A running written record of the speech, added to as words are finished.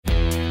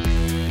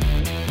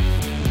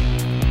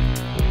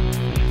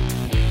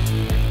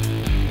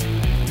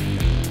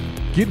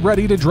Get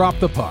ready to drop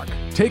the puck,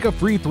 take a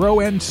free throw,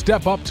 and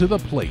step up to the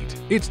plate.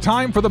 It's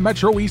time for the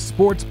Metro East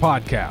Sports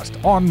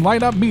Podcast on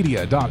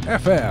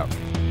lineupmedia.fm.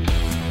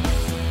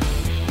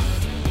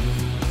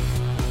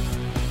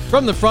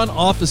 From the front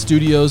office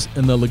studios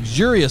in the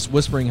luxurious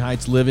Whispering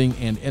Heights living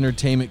and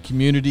entertainment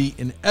community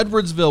in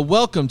Edwardsville,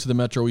 welcome to the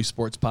Metro East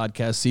Sports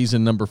Podcast,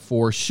 season number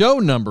 4, show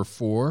number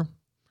 4,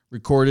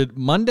 recorded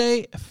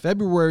Monday,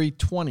 February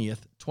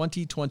 20th,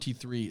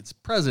 2023. It's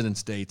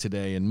President's Day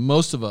today, and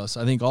most of us,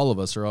 I think all of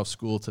us, are off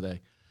school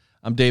today.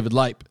 I'm David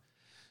Leip.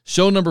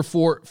 Show number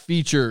 4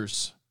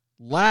 features.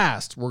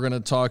 Last, we're going to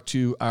talk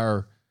to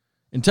our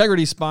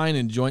Integrity Spine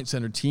and Joint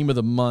Center Team of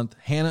the Month.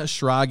 Hannah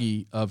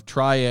Schrage of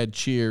Triad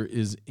Cheer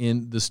is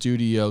in the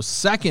studio.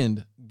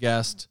 Second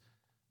guest,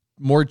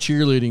 more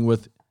cheerleading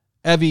with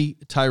Evie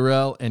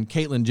Tyrell and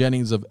Caitlin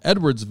Jennings of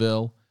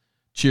Edwardsville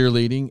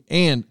cheerleading.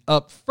 And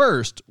up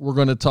first, we're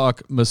going to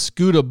talk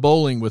Mascoutah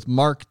bowling with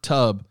Mark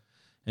Tubb,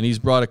 and he's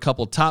brought a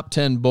couple top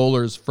 10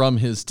 bowlers from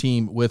his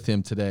team with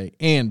him today.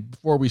 And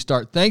before we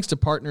start, thanks to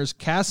partners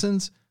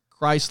Cassens,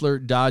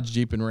 Chrysler, Dodge,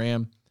 Jeep, and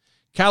Ram,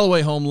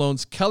 Callaway Home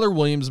Loans, Keller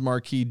Williams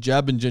Marquee,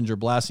 Jeb and Ginger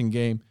Blasting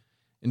Game,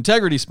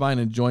 Integrity Spine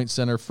and Joint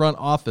Center, Front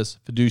Office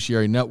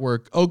Fiduciary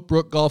Network, Oak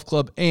Brook Golf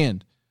Club,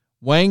 and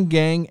Wang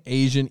Gang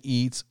Asian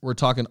Eats. We're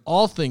talking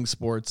all things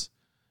sports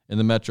in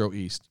the Metro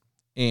East.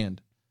 And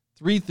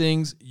 3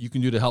 things you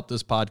can do to help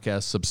this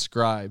podcast: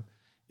 subscribe.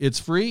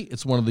 It's free.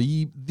 It's one of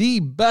the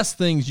best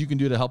things you can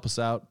do to help us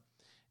out.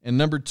 And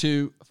number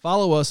 2,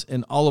 follow us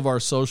in all of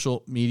our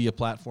social media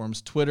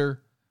platforms: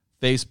 Twitter,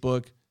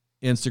 Facebook,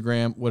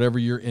 Instagram, whatever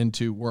you're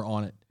into, we're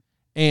on it.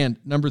 And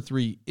number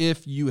 3,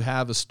 if you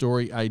have a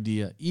story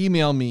idea,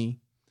 email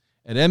me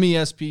at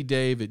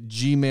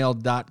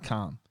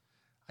mespdave@gmail.com.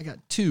 I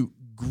got 2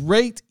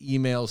 great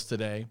emails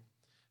today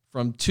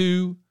from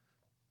 2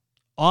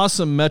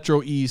 awesome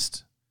Metro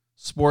East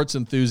sports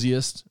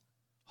enthusiasts.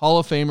 Hall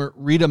of Famer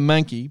Rita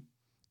Menke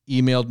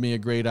emailed me a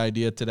great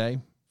idea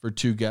today for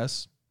 2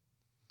 guests.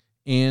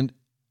 And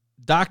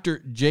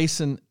Dr.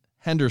 Jason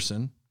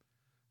Henderson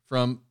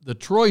from the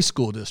Troy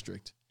School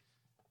District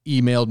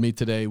emailed me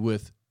today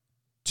with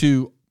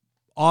 2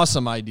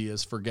 awesome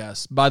ideas for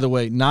guests. By the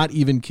way, not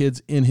even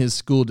kids in his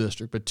school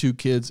district, but 2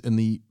 kids in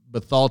the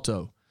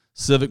Bethalto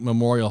Civic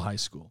Memorial High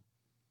School.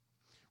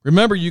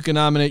 Remember, you can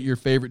nominate your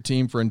favorite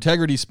team for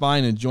Integrity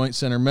Spine and Joint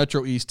Center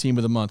Metro East Team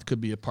of the Month.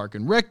 Could be a park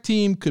and rec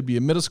team, could be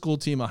a middle school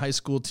team, a high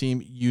school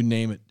team, you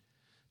name it.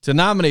 To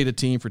nominate a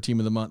team for Team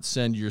of the Month,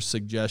 send your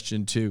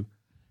suggestion to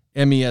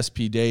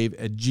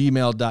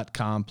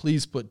mespdave@gmail.com.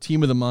 Please put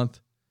Team of the Month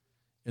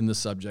in the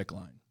subject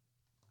line.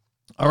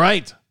 All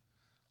right,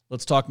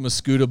 let's talk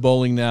Mascoutah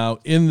bowling now.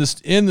 In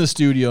the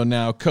studio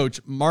now, Coach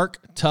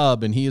Mark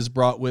Tubb, and he has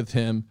brought with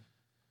him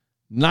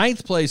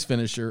 9th place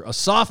finisher, a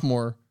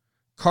sophomore,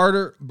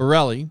 Carter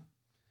Borelli,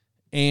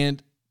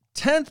 and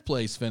 10th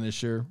place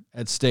finisher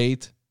at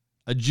state,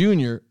 a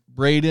junior,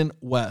 Braden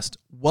West.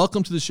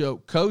 Welcome to the show,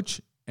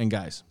 Coach and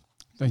guys.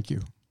 Thank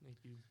you.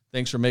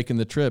 Thanks for making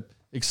the trip.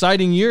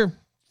 Exciting year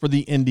for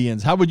the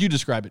Indians. How would you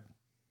describe it?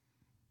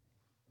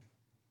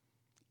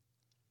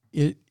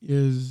 It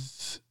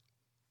is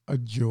a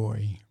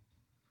joy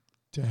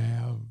to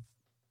have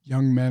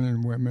young men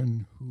and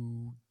women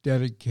who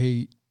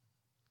dedicate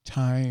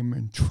time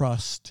and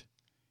trust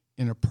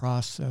in a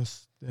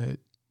process that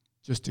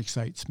just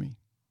excites me.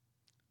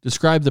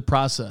 Describe the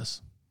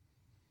process.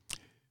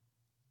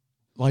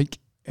 Like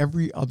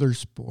every other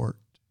sport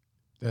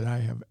that I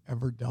have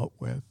ever dealt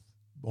with,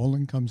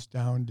 bowling comes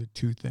down to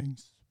 2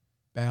 things: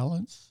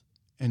 balance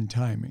and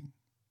timing.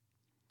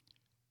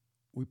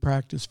 We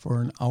practice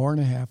for an hour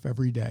and a half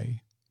every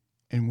day,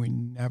 and we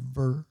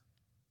never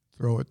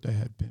throw at the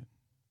head pin.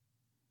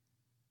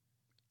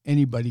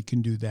 Anybody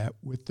can do that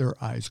with their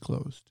eyes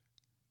closed.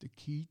 The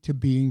key to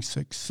being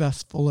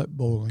successful at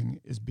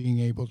bowling is being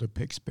able to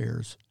pick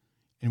spares,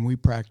 and we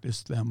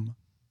practice them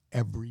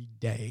every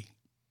day.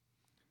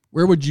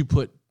 Where would you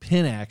put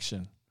pin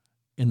action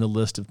in the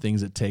list of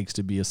things it takes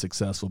to be a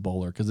successful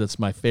bowler? Because that's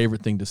my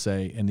favorite thing to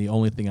say and the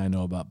only thing I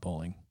know about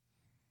bowling.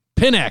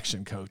 Pin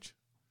action, Coach.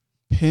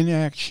 Pin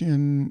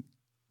action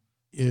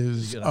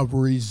is a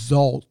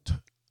result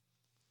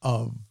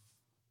of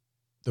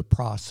the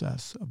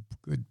process of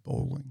good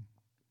bowling.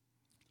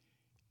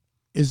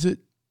 Is it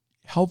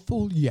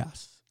helpful?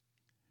 Yes.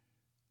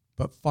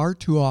 But far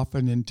too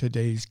often in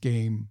today's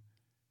game,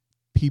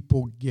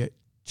 people get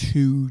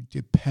too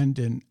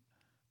dependent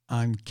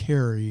on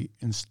carry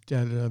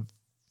instead of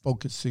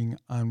focusing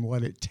on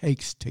what it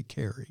takes to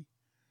carry.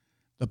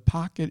 The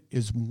pocket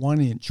is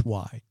 1 inch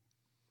wide.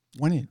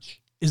 1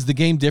 inch. Is the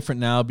game different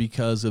now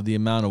because of the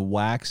amount of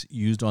wax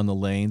used on the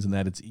lanes and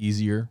that it's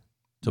easier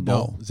to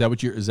bowl? Is that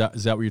what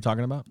you're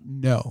talking about?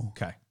 No.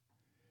 Okay.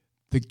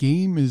 The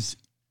game is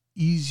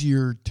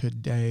easier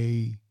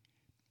today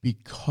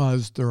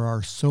because there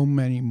are so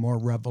many more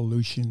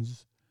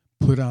revolutions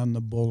put on the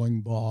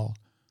bowling ball.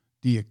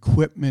 The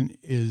equipment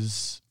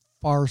is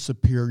far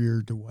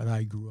superior to what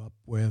I grew up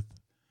with.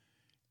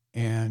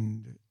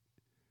 And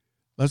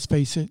let's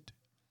face it,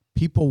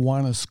 people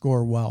want to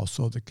score well.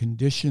 So the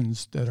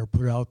conditions that are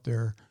put out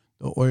there,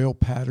 the oil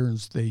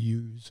patterns they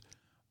use,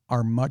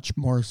 are much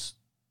more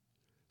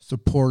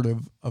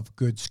supportive of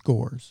good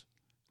scores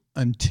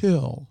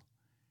until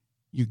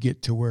you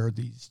get to where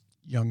these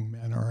young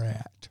men are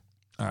at.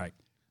 All right.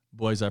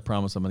 Boys, I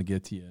promise I'm going to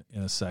get to you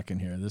in a second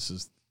here.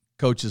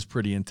 Coach is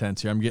pretty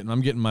intense here. I'm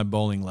getting my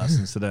bowling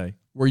lessons today.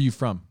 Where are you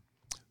from?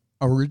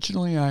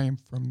 Originally, I am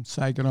from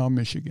Saginaw,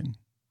 Michigan.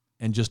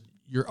 And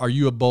are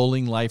you a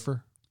bowling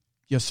lifer?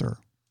 Yes, sir.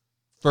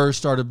 First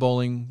started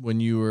bowling when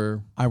you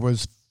were? I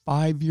was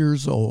 5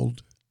 years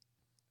old.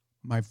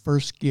 My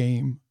first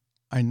game,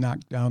 I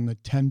knocked down the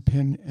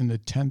 10-pin in the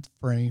 10th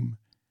frame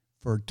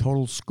for a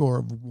total score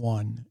of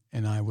 1,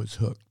 and I was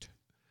hooked.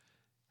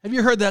 Have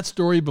you heard that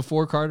story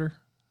before, Carter?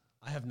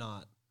 I have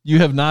not. You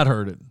have not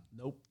heard it?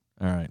 Nope.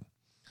 All right.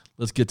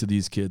 Let's get to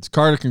these kids.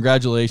 Carter,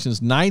 congratulations.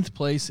 9th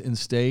place in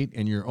state,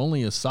 and you're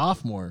only a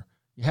sophomore.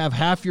 You have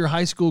half your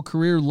high school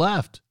career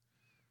left.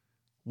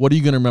 What are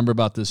you going to remember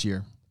about this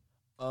year?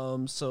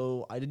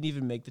 So I didn't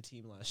even make the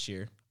team last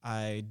year.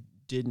 I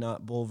did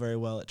not bowl very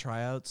well at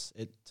tryouts.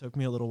 It took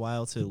me a little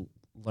while to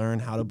learn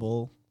how to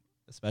bowl,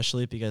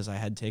 especially because I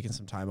had taken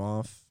some time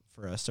off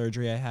for a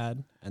surgery I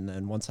had. And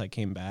then once I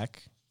came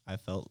back, I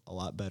felt a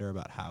lot better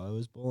about how I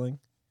was bowling.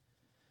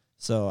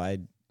 So I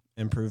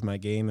improved my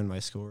game and my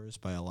scores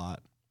by a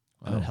lot.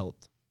 And it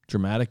helped.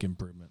 Dramatic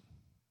improvement.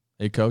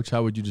 Hey, Coach,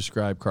 how would you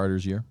describe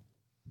Carter's year?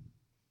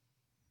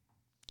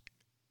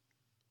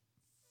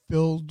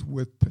 Filled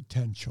with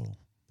potential,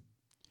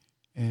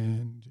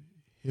 and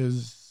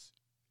his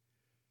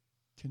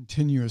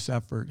continuous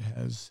effort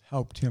has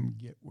helped him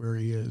get where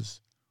he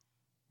is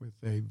with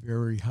a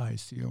very high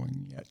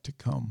ceiling yet to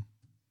come.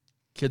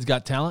 Kid's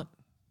got talent?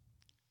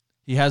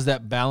 He has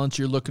that balance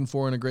you're looking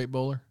for in a great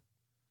bowler?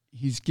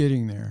 He's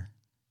getting there.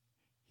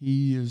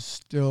 He is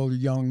still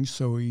young,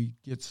 so he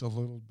gets a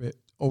little bit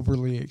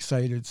overly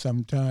excited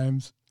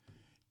sometimes,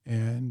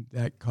 and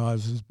that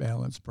causes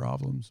balance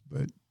problems,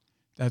 but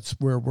that's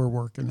where we're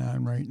working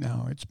on right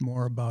now. It's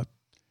more about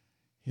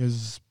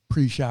his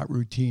pre-shot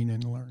routine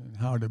and learning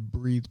how to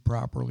breathe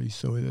properly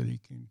so that he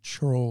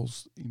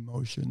controls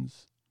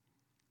emotions.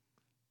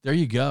 There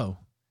you go.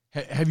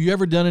 Have you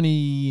ever done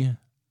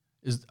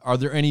are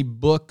there any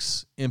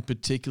books in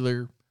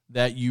particular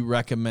that you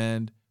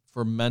recommend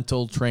for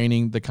mental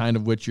training, the kind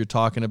of which you're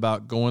talking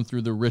about, going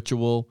through the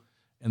ritual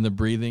and the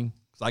breathing?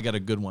 'Cause I got a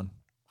good one.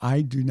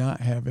 I do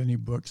not have any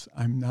books.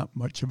 I'm not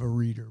much of a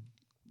reader.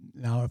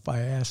 Now, if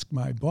I ask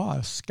my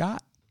boss,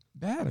 Scott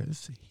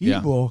Battis, he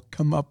will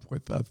come up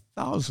with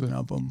 1,000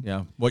 of them.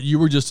 Yeah. What you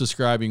were just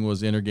describing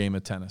was Inner Game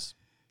of Tennis,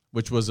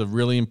 which was a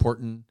really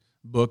important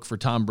book for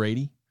Tom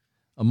Brady,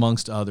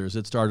 amongst others.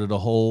 It started a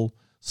whole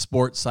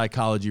sports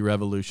psychology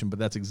revolution, but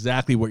that's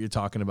exactly what you're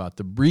talking about.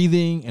 The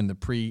breathing and the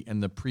pre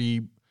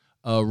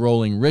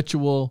rolling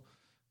ritual.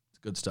 It's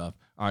good stuff.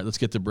 All right, let's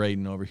get to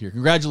Braden over here.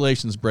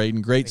 Congratulations,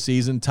 Braden. Great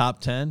season, top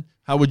 10.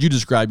 How would you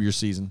describe your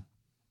season?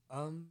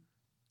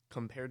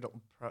 Compared to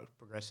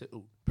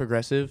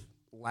progressive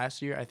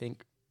last year, I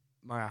think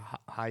my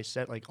high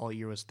set like all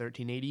year was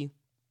 1380,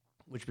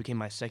 which became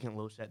my second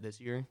low set this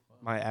year.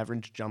 My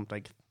average jumped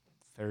like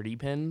 30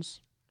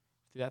 pins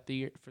throughout the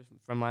year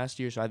from last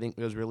year, so I think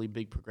it was really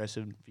big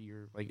progressive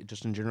year, like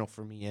just in general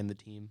for me and the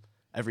team.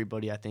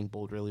 Everybody, I think,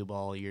 bowled really well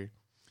all year.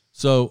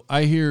 So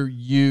I hear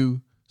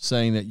you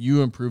saying that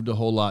you improved a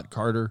whole lot,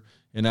 Carter,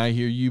 and I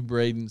hear you,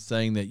 Braden,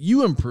 saying that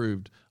you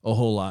improved a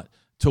whole lot.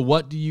 To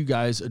what do you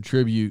guys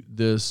attribute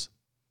this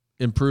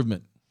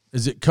improvement?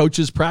 Is it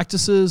coaches'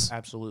 practices?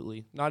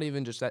 Absolutely. Not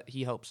even just that.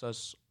 He helps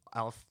us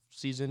off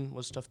season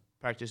with stuff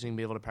practicing,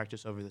 be able to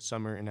practice over the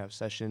summer and have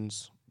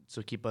sessions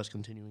to keep us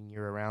continuing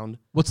year around.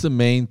 What's the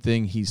main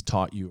thing he's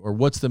taught you, or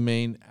what's the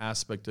main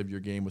aspect of your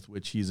game with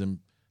which he's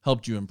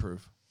helped you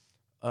improve?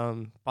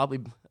 Probably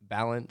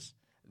balance,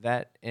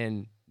 that,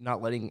 and not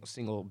letting a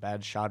single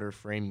bad shot or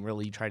frame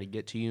really try to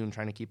get to you, and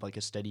trying to keep like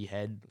a steady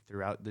head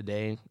throughout the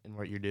day and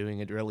what you're doing.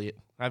 It really,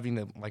 having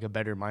a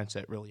better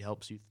mindset really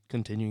helps you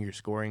continue your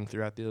scoring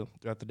throughout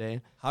the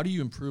day. How do you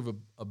improve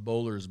a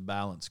bowler's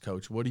balance,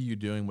 Coach? What are you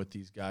doing with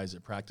these guys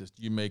at practice?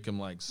 Do you make them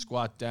like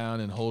squat down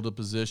and hold a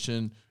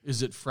position?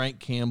 Is it Frank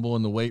Campbell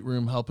in the weight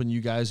room helping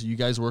you guys? Are you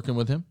guys working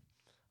with him?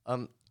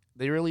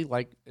 They really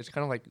it's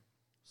kind of like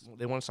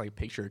they want us to like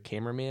picture a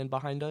cameraman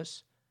behind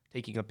us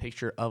taking a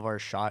picture of our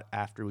shot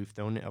after we've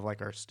thrown it, of like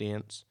our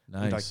stance.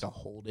 Nice. And like to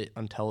hold it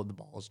until the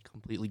ball is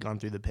completely gone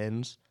through the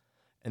pins.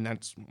 And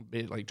that's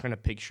like trying to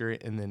picture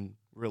it and then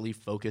really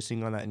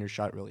focusing on that in your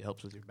shot really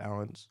helps with your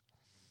balance.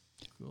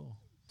 Cool.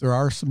 There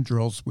are some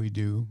drills we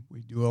do.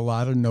 We do a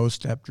lot of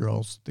no-step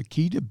drills. The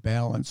key to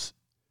balance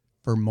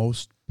for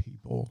most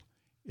people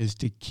is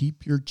to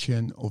keep your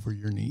chin over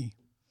your knee.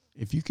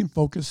 If you can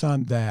focus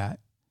on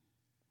that,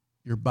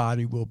 your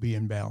body will be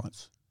in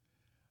balance.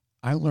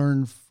 I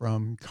learned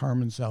from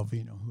Carmen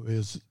Salvino, who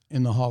is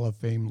in the Hall of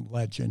Fame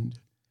legend,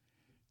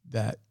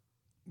 that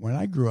when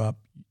I grew up,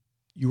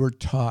 you were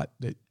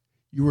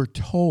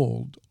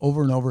told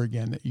over and over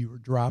again that you were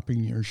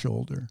dropping your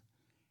shoulder.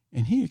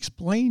 And he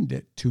explained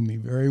it to me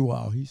very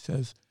well. He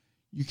says,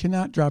 You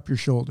cannot drop your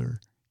shoulder.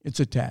 It's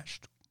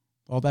attached.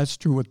 Well, that's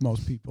true with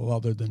most people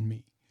other than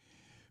me.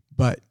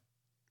 But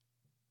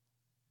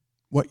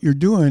what you're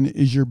doing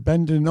is you're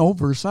bending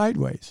over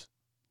sideways.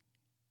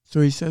 So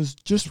he says,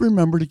 just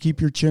remember to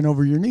keep your chin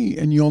over your knee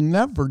and you'll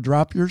never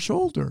drop your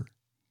shoulder.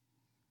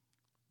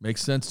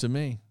 Makes sense to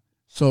me.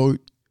 So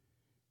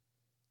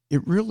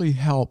it really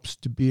helps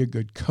to be a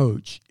good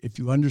coach if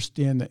you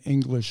understand the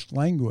English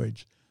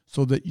language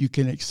so that you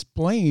can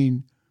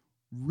explain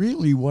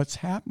really what's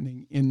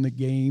happening in the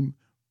game,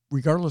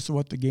 regardless of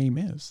what the game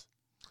is.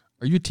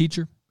 Are you a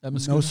teacher at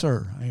Muscogee? No,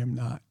 sir, I am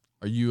not.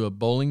 Are you a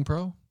bowling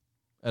pro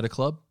at a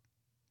club?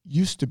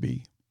 Used to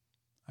be.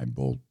 I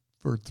bowled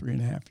for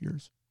 3.5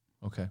 years.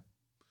 Okay.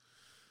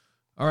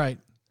 All right.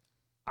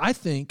 I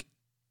think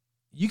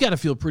you got to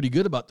feel pretty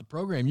good about the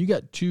program. You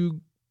got 2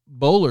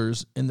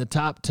 bowlers in the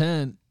top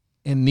 10,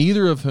 and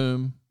neither of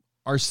whom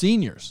are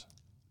seniors.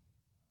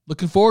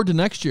 Looking forward to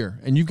next year,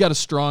 and you've got a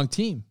strong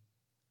team.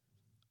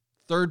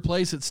 3rd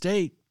place at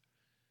state.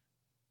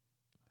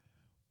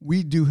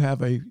 We do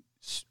have a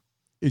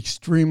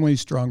extremely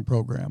strong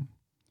program.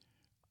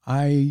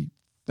 I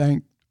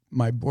thank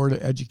my Board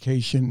of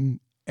Education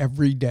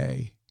every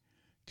day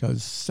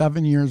because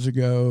 7 years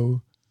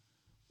ago,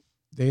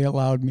 they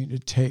allowed me to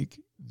take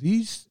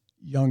these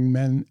young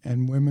men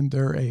and women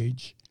their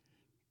age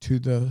to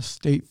the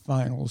state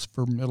finals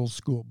for middle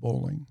school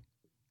bowling.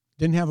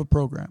 Didn't have a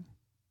program.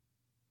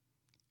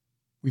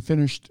 We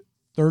finished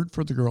 3rd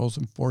for the girls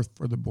and 4th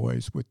for the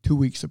boys with 2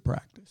 weeks of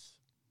practice.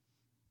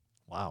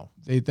 Wow.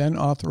 They then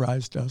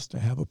authorized us to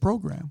have a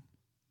program.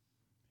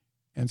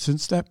 And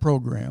since that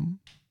program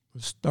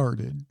was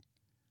started,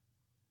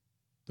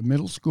 the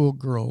middle school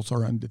girls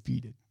are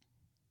undefeated,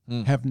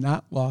 have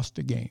not lost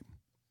a game.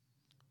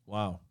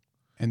 Wow.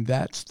 And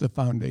that's the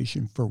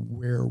foundation for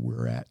where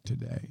we're at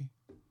today.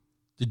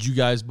 Did you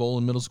guys bowl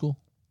in middle school?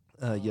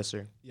 Yes,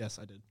 sir. Yes,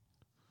 I did.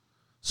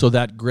 So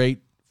that great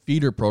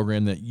feeder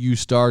program that you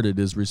started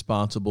is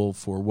responsible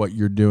for what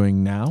you're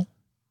doing now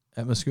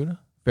at Muscogee?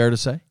 Fair to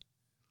say?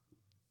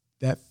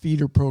 That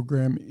feeder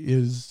program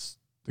is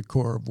the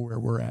core of where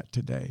we're at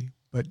today,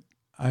 but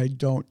I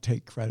don't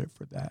take credit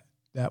for that.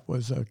 That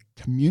was a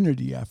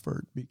community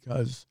effort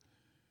because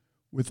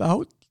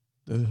without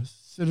the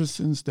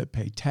citizens that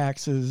pay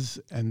taxes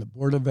and the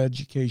Board of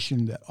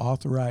Education that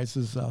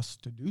authorizes us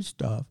to do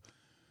stuff,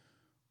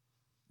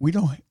 we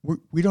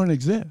don't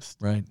exist.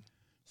 Right.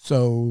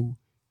 So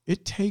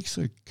it takes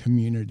a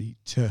community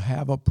to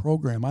have a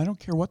program. I don't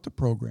care what the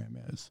program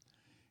is.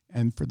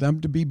 And for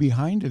them to be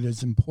behind it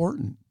is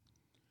important.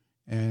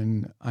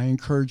 And I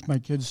encourage my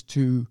kids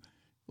to,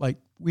 like,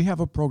 we have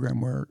a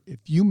program where if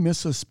you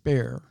miss a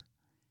spare,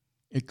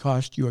 it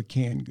costs you a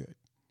canned good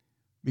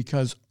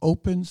because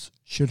opens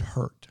should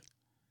hurt.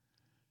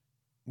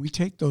 We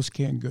take those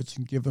canned goods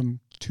and give them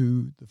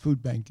to the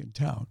food bank in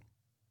town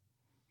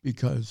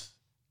because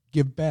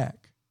give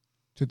back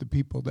to the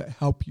people that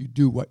help you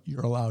do what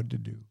you're allowed to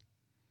do.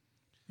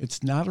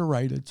 It's not a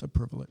right, it's a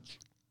privilege.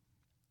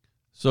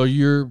 So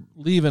you're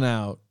leaving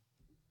out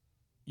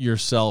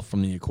yourself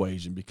from the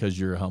equation because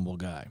you're a humble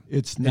guy.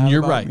 It's not and you're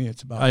about right. me,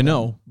 it's about I them.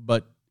 know,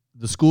 but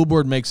the school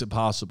board makes it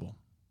possible.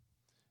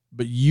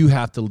 But you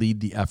have to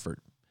lead the effort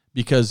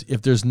because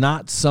if there's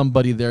not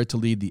somebody there to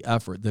lead the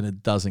effort, then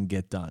it doesn't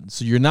get done.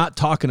 So you're not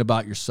talking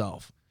about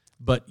yourself,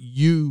 but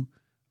you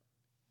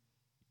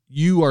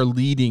are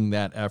leading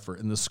that effort,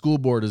 and the school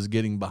board is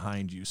getting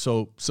behind you.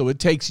 So it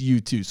takes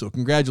you too. So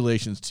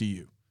congratulations to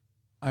you.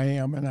 I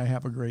am, and I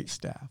have a great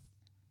staff.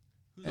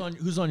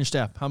 Who's on your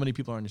staff? How many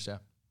people are on your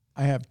staff?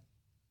 I have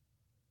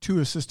 2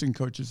 assistant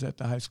coaches at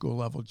the high school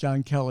level,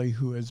 John Kelly,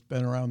 who has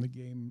been around the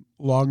game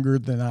longer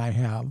than I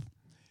have,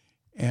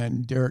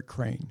 and Derek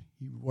Crane.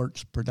 He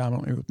works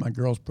predominantly with my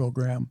girls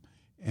program,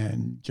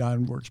 and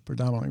John works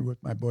predominantly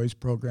with my boys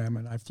program,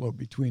 and I float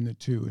between the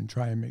 2 and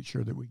try and make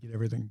sure that we get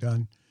everything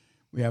done.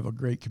 We have a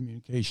great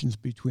communications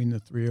between the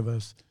 3 of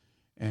us,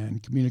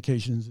 and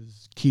communications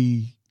is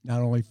key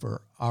not only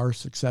for our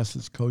success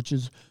as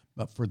coaches,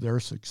 but for their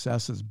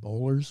success as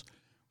bowlers.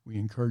 We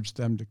encourage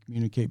them to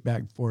communicate back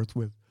and forth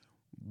with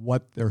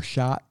what their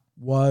shot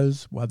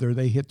was, whether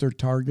they hit their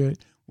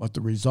target, what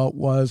the result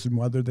was, and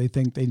whether they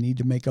think they need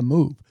to make a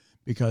move.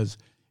 Because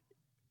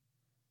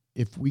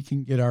if we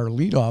can get our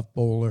leadoff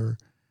bowler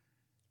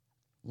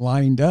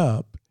lined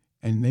up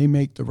and they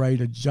make the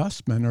right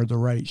adjustment or the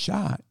right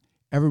shot,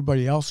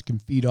 everybody else can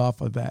feed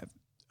off of that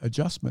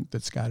adjustment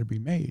that's got to be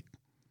made.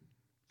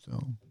 So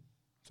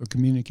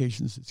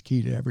communications is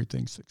key to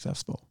everything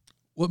successful.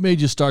 What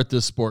made you start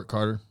this sport,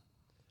 Carter?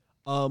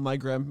 My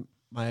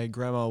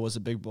grandma was a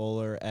big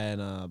bowler, and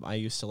I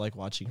used to like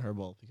watching her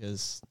bowl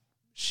because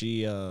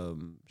she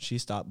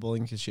stopped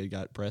bowling because she had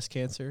got breast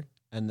cancer,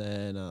 and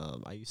then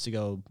I used to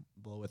go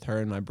bowl with her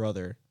and my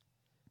brother,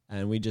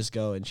 and we'd just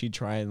go and she'd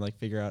try and like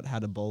figure out how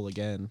to bowl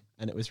again,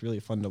 and it was really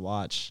fun to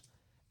watch.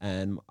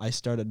 And I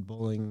started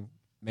bowling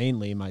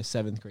mainly my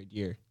 7th grade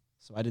year,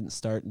 so I didn't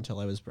start until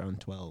I was around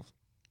 12.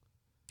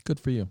 Good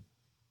for you.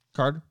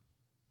 Carter?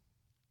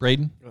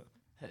 Braden?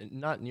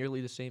 Not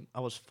nearly the same.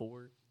 I was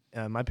 4.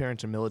 My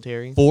parents are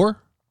military.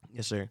 4?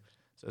 Yes, sir.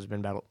 So it's been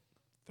about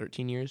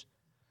 13 years.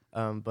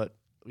 But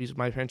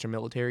my parents are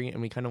military,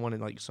 and we kind of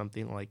wanted like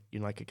something like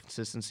like a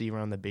consistency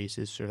around the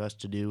bases for us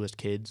to do as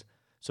kids.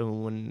 So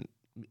when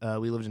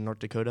we lived in North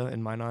Dakota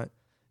in Minot,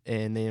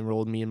 and they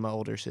enrolled me and my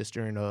older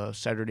sister in a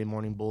Saturday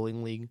morning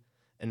bowling league,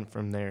 and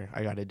from there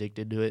I got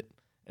addicted to it,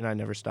 and I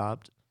never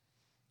stopped.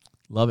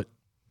 Love it.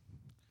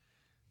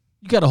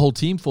 You got a whole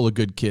team full of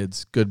good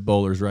kids, good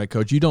bowlers, right,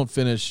 Coach? You don't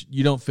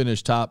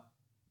finish top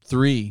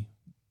 3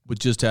 with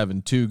just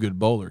having 2 good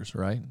bowlers,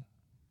 right?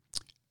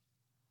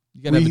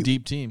 You got to have a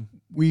deep team.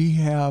 We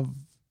have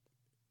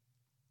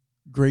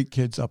great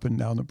kids up and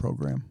down the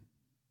program.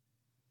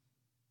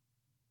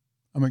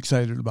 I'm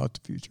excited about the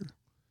future.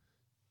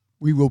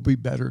 We will be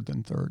better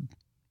than 3rd.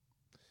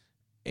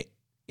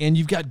 And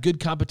you've got good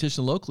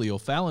competition locally.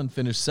 O'Fallon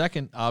finished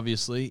 2nd,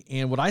 obviously.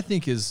 And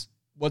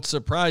what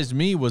surprised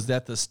me was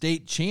that the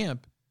state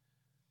champ,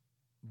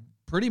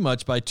 pretty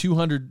much by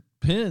 200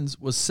 pins,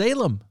 was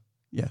Salem.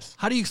 Yes.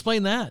 How do you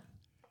explain that?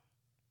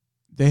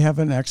 They have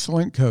an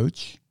excellent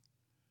coach,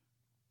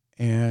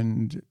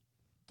 and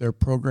their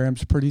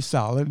program's pretty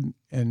solid.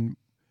 And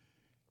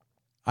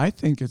I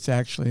think it's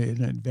actually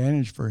an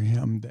advantage for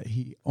him that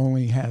he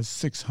only has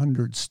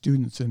 600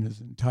 students in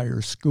his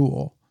entire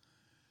school.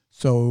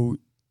 So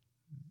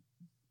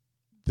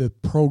the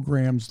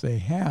programs they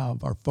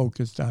have are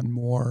focused on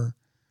more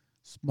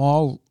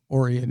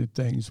small-oriented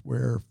things,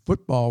 where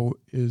football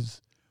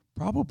is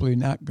probably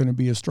not going to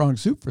be a strong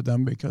suit for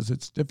them because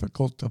it's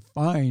difficult to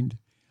find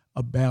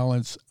a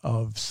balance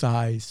of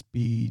size,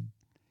 speed,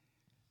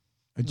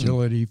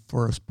 agility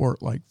for a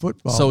sport like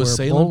football. So is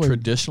Salem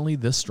traditionally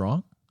this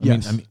strong?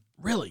 Yes. I mean,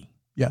 really?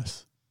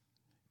 Yes.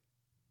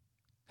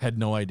 Had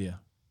no idea.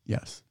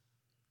 Yes.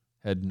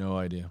 Had no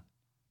idea.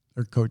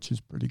 Their coach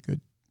is pretty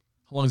good.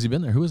 How long has he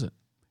been there? Who is it?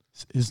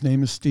 His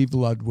name is Steve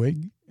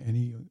Ludwig, and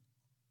he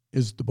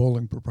is the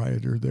bowling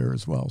proprietor there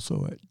as well,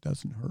 so it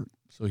doesn't hurt.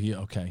 So he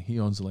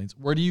owns the lanes.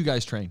 Where do you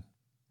guys train?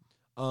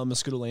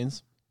 Mosquito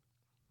Lanes.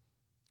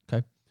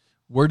 Okay.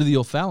 Where do the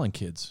O'Fallon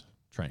kids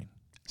train?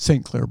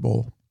 St. Clair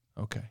Bowl.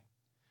 Okay.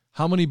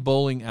 How many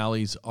bowling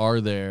alleys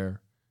are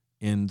there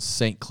in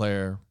St.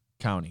 Clair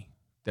County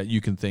that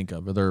you can think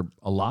of? Are there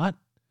a lot?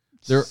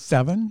 There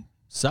 7.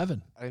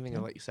 7. I think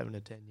like 7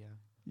 to 10,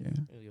 Yeah.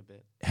 maybe a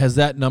bit. Has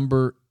that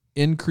number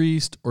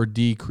increased or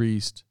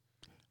decreased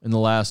in the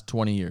last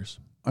 20 years?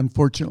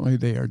 Unfortunately,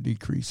 they are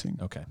decreasing.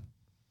 Okay.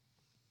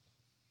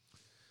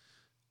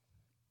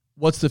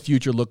 What's the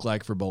future look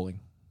like for bowling?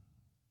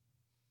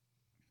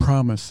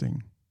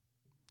 Promising.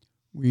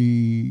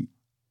 We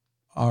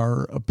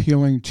are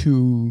appealing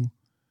to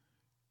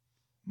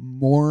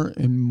more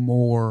and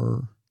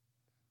more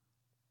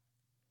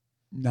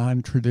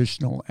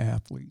non-traditional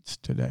athletes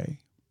today.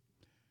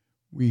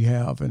 We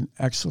have an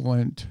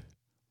excellent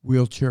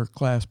wheelchair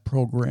class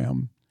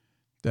program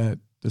that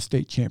the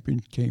state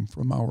champion came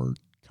from our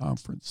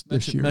conference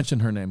this year. Mention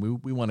her name.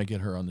 We want to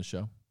get her on the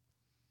show.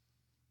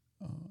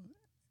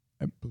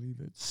 I believe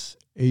it's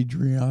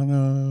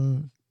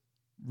Adriana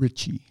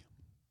Ritchie.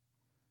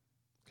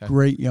 Okay.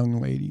 Great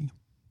young lady.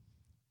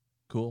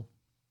 Cool.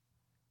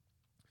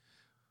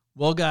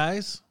 Well,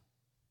 guys,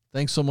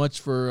 thanks so much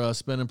for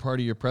spending part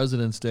of your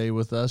President's Day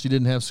with us. You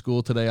didn't have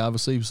school today,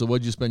 obviously. So what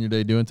did you spend your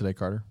day doing today,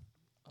 Carter?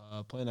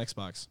 Playing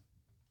Xbox.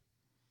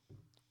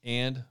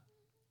 And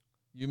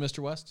you, Mr.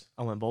 West?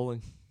 I went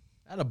bowling.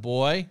 Atta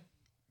boy.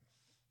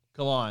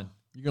 Come on.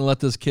 You're going to let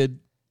this kid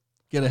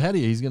get ahead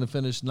of you. He's going to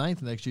finish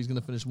 9th next year. He's going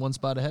to finish 1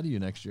 spot ahead of you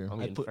next year. I'm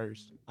getting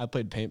first. I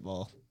played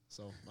paintball,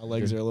 so my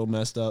legs are a little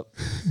messed up.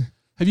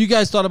 Have you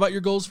guys thought about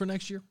your goals for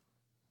next year?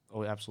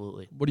 Oh,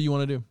 absolutely. What do you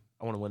want to do?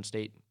 I want to win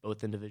state,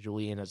 both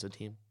individually and as a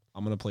team.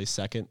 I'm going to play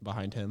 2nd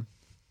behind him.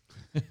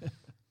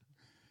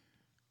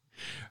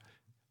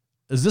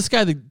 Is this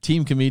guy the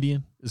team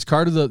comedian? Is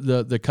Carter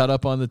the cut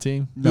up on the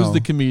team? No. Who's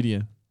the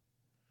comedian?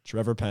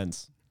 Trevor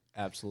Pence.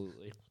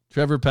 Absolutely.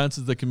 Trevor Pence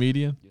is the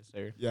comedian? Yes,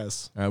 sir.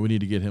 Yes. All right, we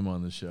need to get him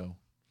on the show.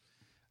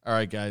 All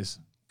right, guys.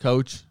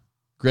 Coach,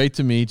 great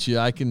to meet you.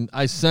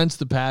 I sense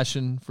the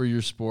passion for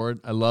your sport.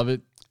 I love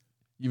it.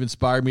 You've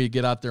inspired me to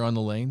get out there on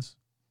the lanes.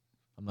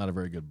 I'm not a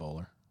very good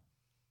bowler.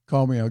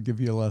 Call me. I'll give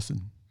you a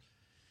lesson.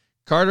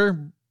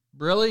 Carter,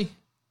 Briley,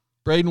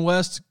 Braden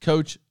West,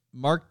 Coach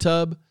Mark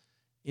Tubb,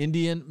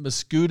 Indian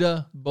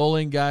Mascoutah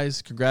bowling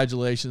guys.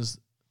 Congratulations.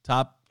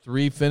 Top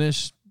 3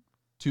 finish,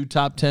 2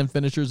 top 10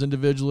 finishers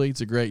individually.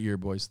 It's a great year,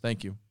 boys.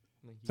 Thank you.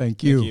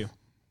 Thank you. Thank you.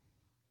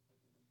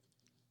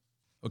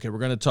 Okay, we're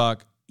going to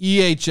talk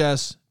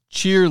EHS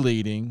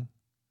cheerleading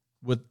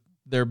with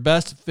their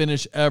best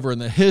finish ever in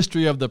the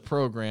history of the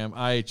program.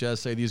 IHS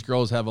say these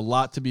girls have a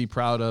lot to be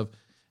proud of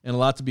and a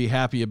lot to be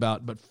happy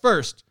about. But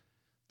first,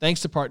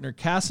 thanks to partner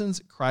Cassens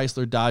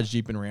Chrysler Dodge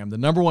Jeep and Ram, the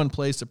 #1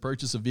 place to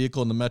purchase a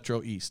vehicle in the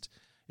Metro East.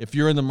 If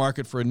you're in the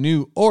market for a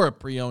new or a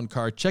pre-owned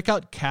car, check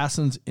out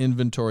Cassens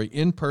Inventory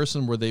in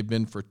person where they've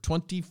been for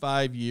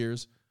 25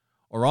 years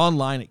or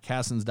online at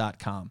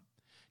Cassens.com.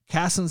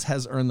 Cassens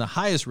has earned the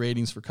highest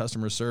ratings for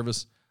customer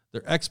service.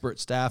 Their expert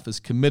staff is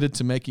committed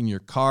to making your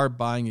car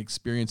buying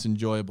experience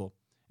enjoyable,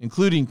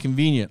 including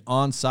convenient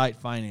on-site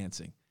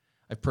financing.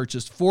 I've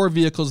purchased 4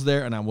 vehicles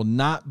there, and I will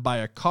not buy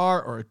a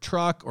car or a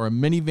truck or a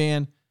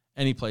minivan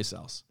anyplace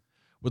else.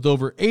 With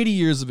over 80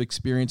 years of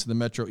experience in the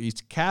Metro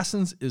East,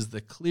 Cassens is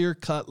the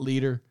clear-cut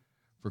leader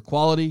for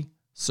quality,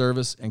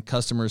 service, and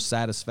customer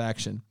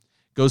satisfaction.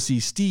 Go see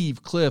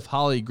Steve, Cliff,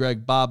 Holly,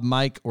 Greg, Bob,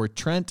 Mike, or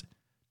Trent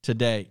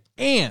today.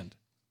 And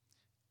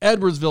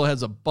Edwardsville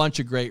has a bunch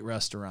of great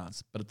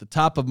restaurants, but at the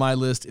top of my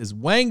list is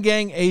Wang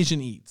Gang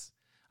Asian Eats.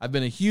 I've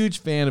been a huge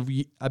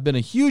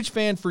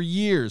fan for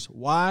years.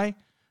 Why?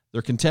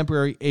 Their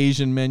contemporary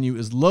Asian menu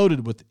is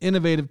loaded with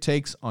innovative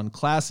takes on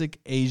classic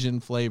Asian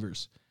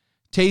flavors.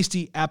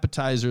 Tasty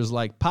appetizers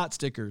like pot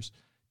stickers,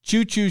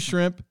 choo-choo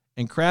shrimp,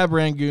 and crab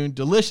rangoon,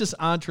 delicious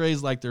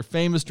entrees like their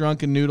famous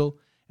drunken noodle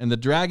and the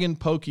dragon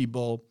poke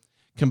bowl,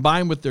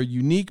 combined with their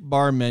unique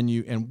bar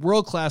menu and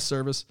world-class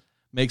service,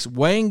 makes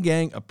Wang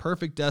Gang a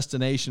perfect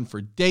destination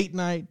for date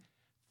night,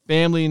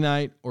 family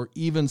night, or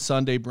even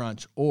Sunday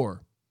brunch,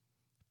 or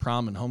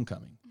prom and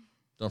homecoming.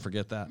 Don't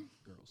forget that,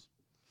 girls.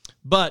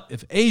 But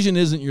if Asian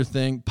isn't your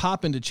thing,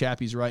 pop into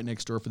Chappie's right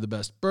next door for the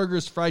best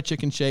burgers, fried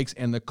chicken shakes,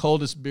 and the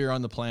coldest beer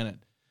on the planet.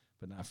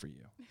 But not for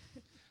you.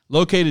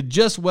 Located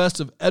just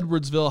west of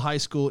Edwardsville High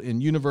School in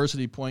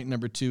University Point No.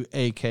 2,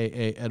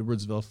 a.k.a.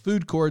 Edwardsville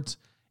Food Courts,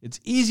 it's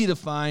easy to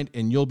find,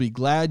 and you'll be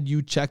glad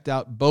you checked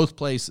out both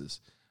places.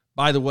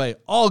 By the way,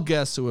 all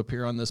guests who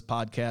appear on this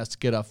podcast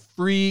get a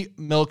free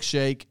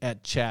milkshake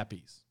at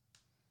Chappie's.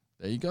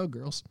 There you go,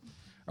 girls.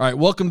 All right,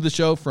 welcome to the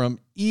show from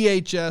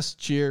EHS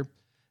Cheer,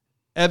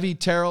 Evie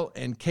Terrell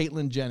and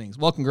Caitlin Jennings.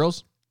 Welcome,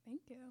 girls. Thank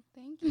you.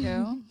 Thank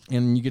you.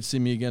 And you get to see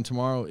me again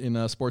tomorrow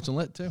in Sports and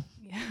Lit, too.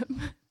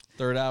 Yep.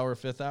 3rd hour,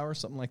 5th hour,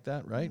 something like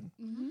that, right?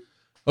 Mm-hmm.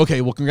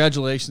 Okay, well,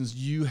 congratulations.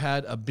 You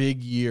had a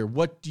big year.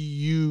 What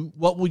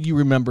will you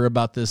remember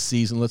about this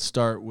season? Let's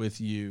start with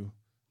you,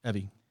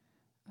 Evie.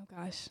 Oh,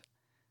 gosh.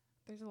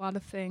 There's a lot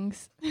of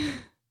things.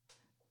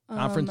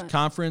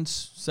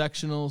 Conference,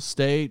 sectional,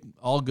 state,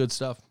 all good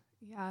stuff.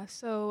 Yeah,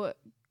 so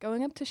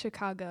going up to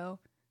Chicago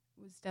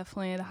was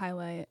definitely the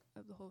highlight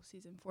of the whole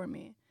season for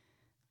me.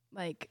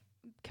 Like,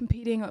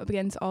 competing up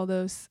against all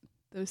those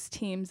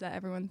teams that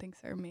everyone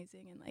thinks are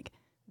amazing and, like,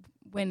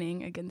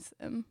 winning against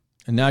them.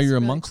 And now you're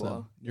really amongst cool.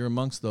 them. You're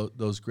amongst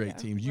those great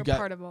teams. We're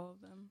part of all of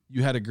them.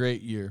 You had a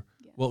great year.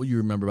 Yeah. What will you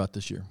remember about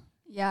this year?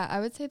 Yeah, I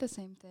would say the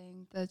same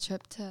thing. The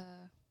trip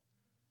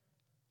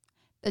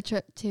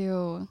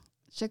to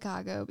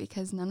Chicago,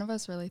 because none of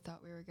us really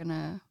thought we were going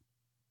to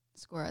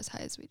score as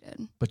high as we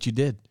did. But you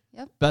did.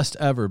 Yep. Best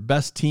ever.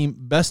 Best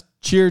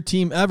cheer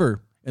team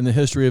ever in the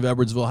history of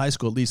Edwardsville High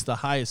School, at least the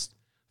highest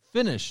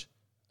finish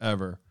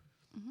ever.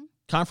 Mm-hmm.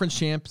 Conference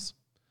champs,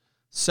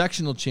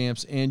 sectional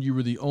champs, and you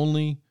were the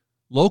only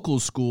local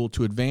school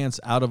to advance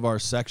out of our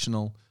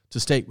sectional to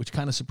state, which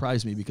kind of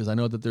surprised me because I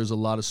know that there's a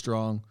lot of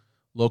strong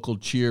local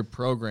cheer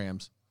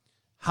programs.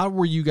 How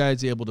were you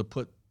guys able to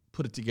put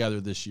it together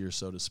this year,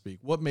 so to speak?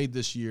 What made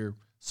this year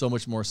so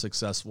much more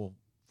successful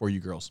for you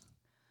girls?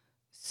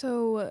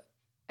 So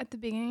at the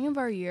beginning of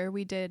our year,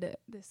 we did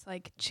this,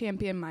 like,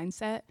 champion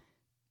mindset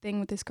thing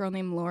with this girl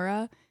named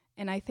Laura,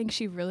 and I think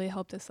she really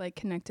helped us, like,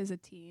 connect as a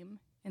team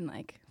and,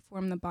 like,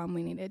 form the bond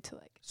we needed to,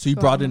 like. So you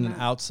go brought out in on an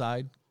that.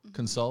 outside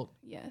consult,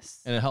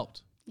 Yes. and it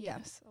helped.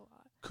 Yes, a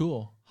lot.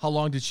 Cool. How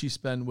long did she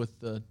spend with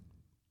the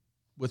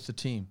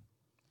team?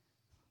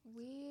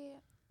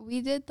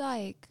 We did,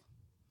 like,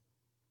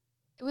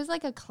 it was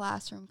like a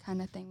classroom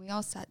kind of thing. We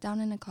all sat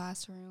down in a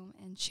classroom,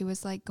 and she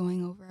was, like,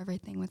 going over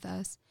everything with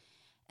us.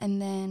 And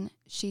then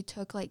she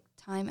took, like,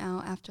 time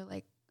out after,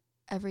 like,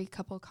 every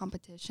couple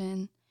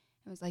competition.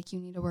 It was like, you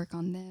need to work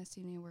on this,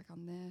 you need to work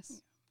on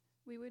this.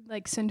 We would,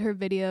 like, send her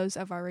videos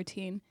of our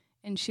routine,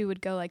 and she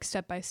would go, like,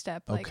 step by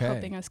step, like, Okay.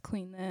 helping us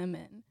clean them.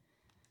 And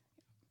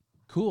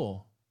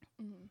Cool.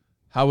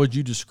 How would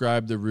you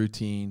describe the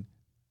routine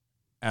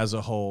as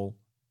a whole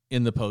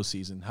in the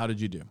postseason? How did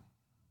you do?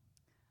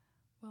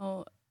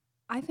 Well,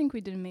 I think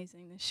we did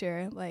amazing this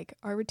year. Like,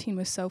 our routine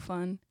was so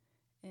fun,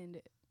 and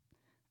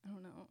I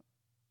don't know.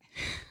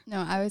 No,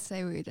 I would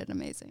say we did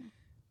amazing.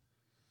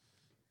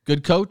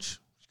 Good coach.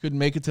 She couldn't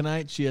make it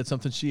tonight. She had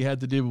something she had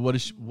to do. But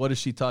what has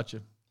she taught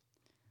you?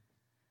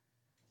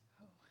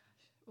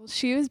 Well,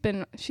 she's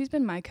been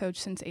my coach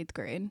since 8th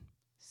grade,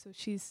 so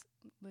she's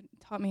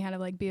taught me how to,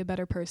 like, be a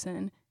better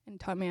person and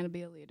taught me how to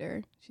be a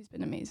leader. She's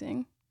been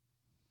amazing.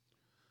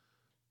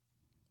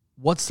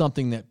 What's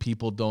something that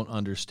people don't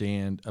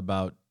understand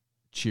about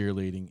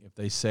cheerleading?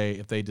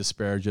 If they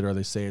disparage it, or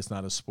they say it's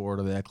not a sport,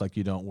 or they act like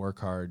you don't work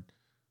hard,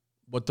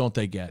 what don't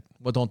they get?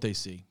 What don't they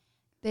see?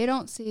 They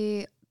don't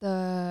see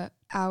the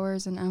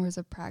hours and hours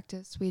of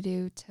practice we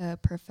do to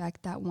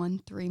perfect that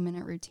 1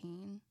 3-minute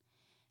routine.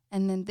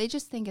 And then they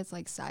just think it's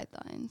like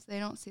sidelines. They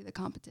don't see the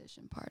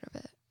competition part of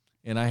it.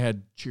 And I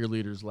had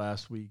cheerleaders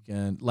last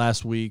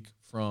week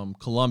from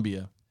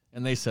Columbia,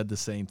 and they said the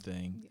same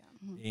thing. Yeah.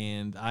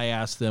 And I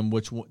asked them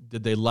which one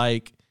did they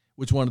like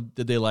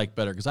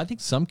better, because I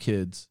think some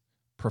kids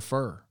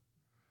prefer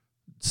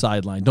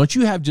sideline. Don't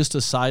you have just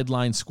a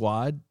sideline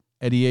squad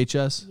at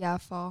EHS? Yeah,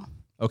 fall.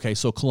 Okay,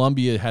 so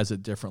Columbia has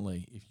it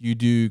differently. If you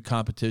do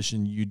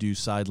competition, you do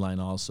sideline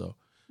also.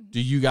 Do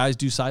you guys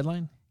do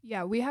sideline?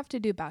 Yeah, we have to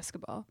do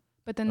basketball,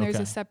 but then there's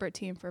Okay. a separate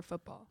team for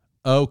football.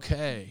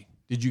 Okay.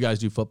 Did you guys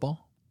do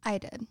football? I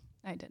did.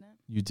 I didn't.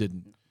 You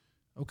didn't.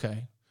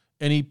 Okay.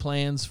 Any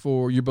plans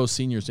for, you're both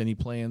seniors, any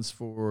plans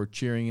for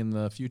cheering in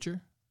the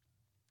future?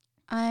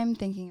 I'm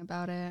thinking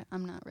about it.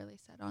 I'm not really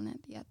set on it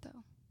yet,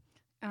 though.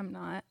 I'm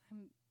not.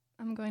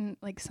 I'm going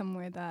like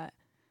somewhere that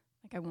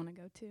like I want to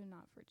go to,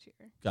 not for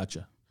cheer.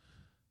 Gotcha.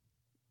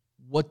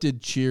 What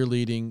did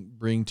cheerleading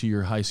bring to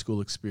your high school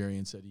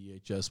experience at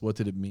EHS? What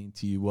did it mean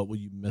to you? What will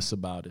you miss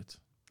about it?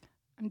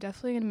 I'm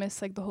definitely going to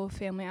miss like the whole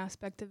family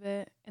aspect of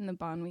it and the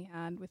bond we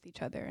had with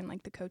each other and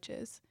like the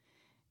coaches.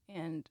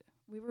 And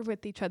we were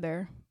with each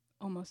other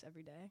almost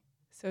every day.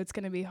 So it's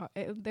going to be hard.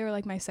 They were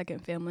like my second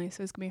family,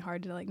 so it's going to be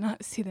hard to like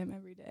not see them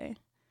every day.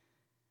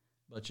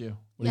 About you?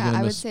 What are you Yeah, gonna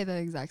I would miss? say the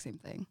exact same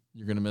thing.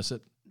 You're going to miss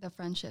it? The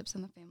friendships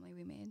and the family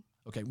we made.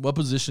 Okay. What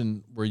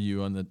position were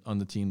you on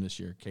the team this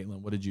year,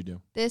 Caitlin? What did you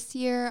do? This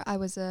year, I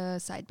was a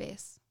side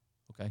base.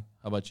 Okay.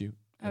 How about you?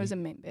 I was a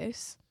main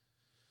base.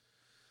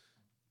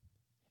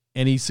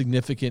 Any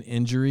significant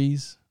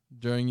injuries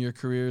during your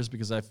careers?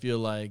 Because I feel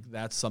like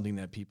that's something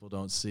that people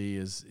don't see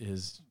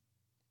is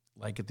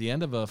like at the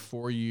end of a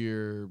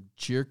 4-year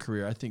cheer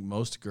career, I think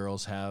most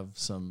girls have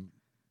some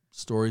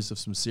stories of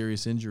some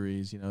serious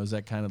injuries. You know, is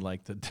that kind of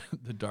like the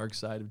the dark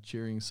side of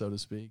cheering, so to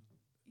speak?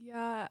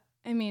 Yeah,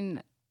 I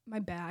mean, my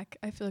back,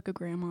 I feel like a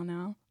grandma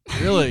now.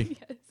 Really?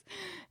 Yes.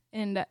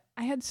 And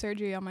I had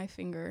surgery on my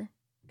finger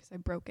because I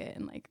broke it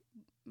and like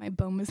my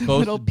bone was in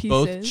little pieces.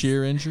 Both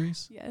cheer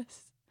injuries?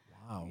 Yes.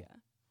 Wow. Yeah.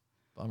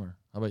 Bummer.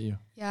 How about you?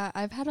 Yeah,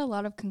 I've had a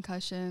lot of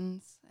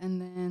concussions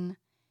and then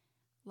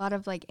a lot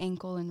of like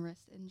ankle and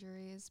wrist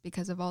injuries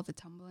because of all the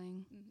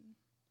tumbling. Mhm.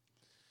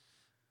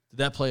 Did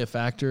that play a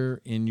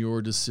factor in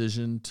your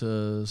decision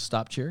to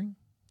stop cheering?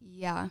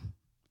 Yeah.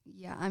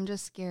 Yeah, I'm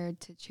just scared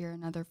to cheer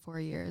another 4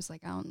 years.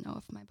 Like, I don't know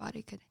if my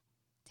body could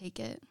take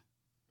it.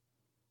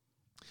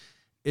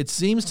 It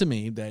seems to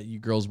me that you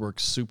girls work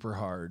super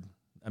hard.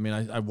 I mean,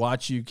 I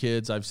watch you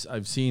kids.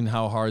 I've seen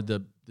how hard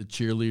the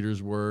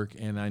cheerleaders work,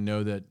 and I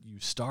know that you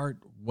start.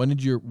 When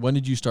did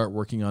you start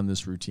working on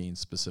this routine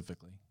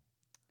specifically?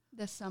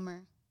 This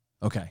summer.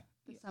 Okay,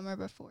 The summer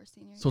before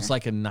senior so it's year.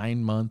 like a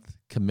 9-month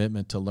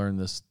commitment to learn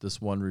this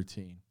one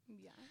routine.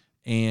 Yeah.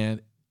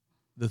 And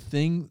the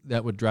thing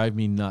that would drive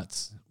me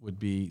nuts would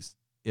be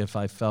if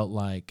I felt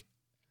like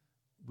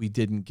we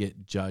didn't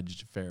get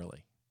judged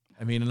fairly.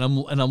 I mean, and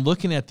I'm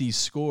looking at these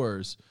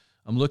scores.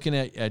 I'm looking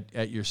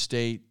at your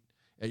state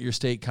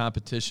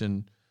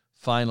competition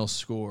final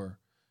score,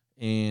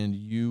 and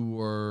you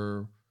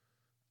were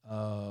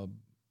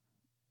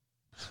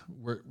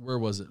where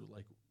was it?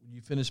 Like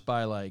you finished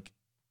by like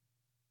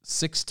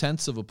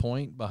 0.6 of a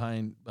point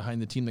behind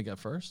the team that got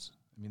first.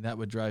 I mean, that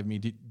would drive me.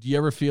 Do you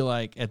ever feel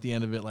like at the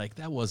end of it, like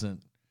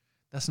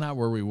that's not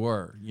where we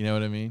were? You know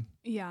what I mean?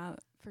 Yeah,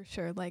 for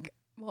sure. Like,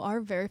 well,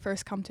 our very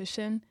first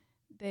competition,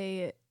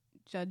 they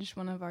judged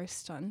one of our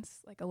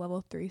stunts, like a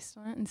level 3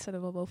 stunt instead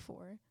of level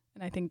 4.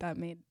 And I think that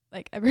made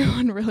like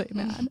everyone really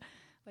mad.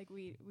 Like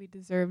we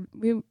deserved,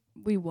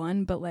 we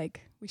won, but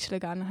like we should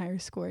have gotten a higher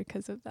score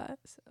because of that.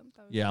 So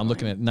that was Yeah, I'm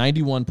looking at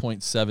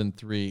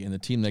 91.73, and the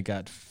team that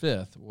got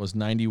fifth was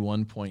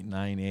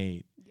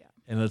 91.98. Yeah.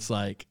 And it's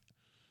like,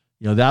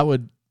 that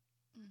would,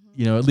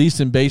 at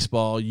least in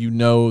baseball,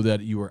 that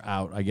you were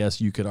out. I guess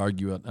you could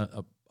argue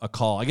a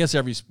call. I guess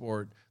every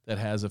sport that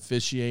has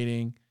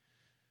officiating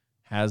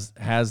has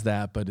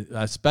that, but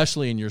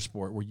especially in your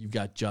sport where you've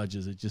got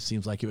judges, it just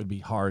seems like it would be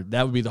hard.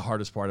 That would be the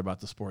hardest part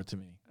about the sport to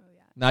me. Oh yeah.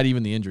 Not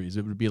even the injuries.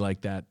 It would be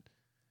like that.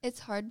 It's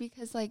hard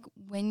because, like,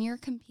 when you're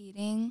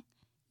competing,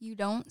 you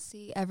don't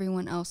see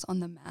everyone else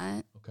on the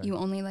mat. Okay. You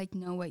only, like,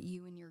 know what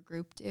you and your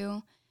group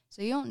do.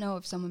 So you don't know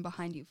if someone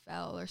behind you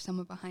fell or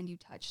someone behind you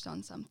touched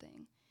on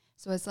something.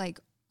 So it's like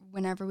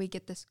whenever we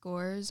get the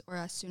scores or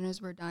as soon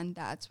as we're done,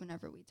 that's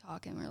whenever we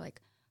talk and we're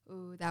like,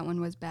 ooh, that one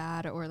was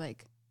bad, or,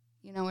 like,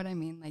 you know what I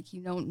mean? Like,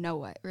 you don't know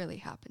what really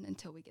happened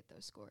until we get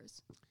those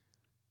scores.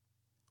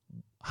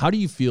 How do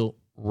you feel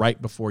right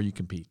before you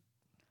compete?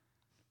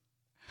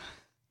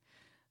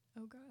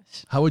 Oh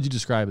gosh. How would you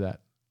describe that?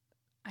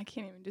 I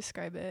can't even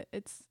describe it.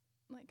 It's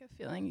like a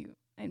feeling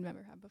I'd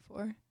never had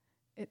before.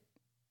 It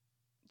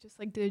just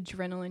like the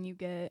adrenaline you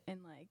get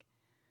and like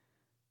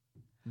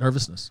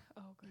Nervousness.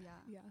 oh god.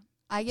 Yeah.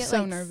 I get, so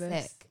like,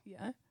 nervous. sick.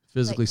 Yeah.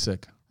 Physically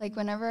sick. Like,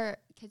 whenever,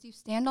 because you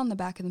stand on the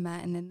back of the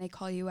mat and then they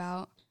call you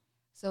out.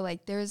 So,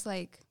 like, there's,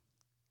 like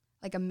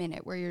a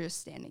minute where you're just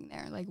standing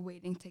there, like,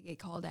 waiting to get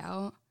called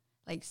out,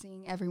 like,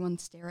 seeing everyone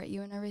stare at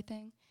you and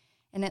everything.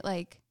 And it,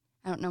 like,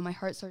 I don't know, my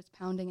heart starts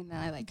pounding and then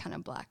I, like, kind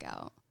of black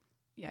out.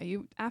 Yeah,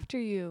 after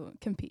you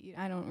compete,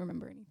 I don't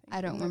remember anything.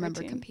 I don't from the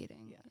remember routine.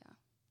 competing. Yeah.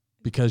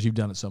 Because you've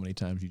done it so many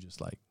times, you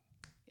just like,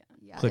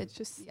 Yeah. Click. It's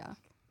just Yeah.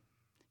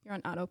 you're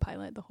on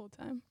autopilot the whole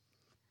time.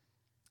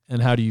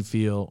 and how do you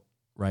feel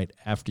right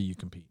after you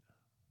compete?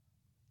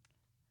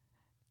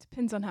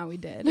 Depends on how we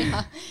did.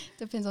 Yeah.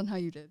 Depends on how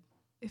you did.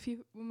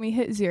 When we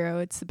hit 0,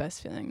 it's the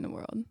best feeling in the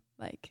world.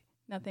 Like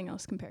nothing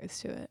else compares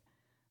to it.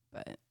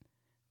 But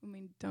when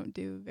we don't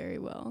do very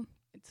well,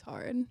 it's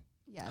hard.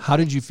 Yeah. How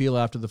did you feel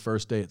after the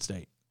first day at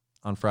state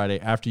on Friday,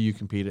 after you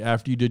competed,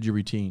 after you did your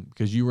routine?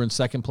 Because you were in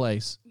second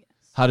place. Yes.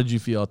 How did you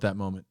feel at that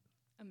moment?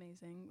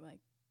 Amazing. Like,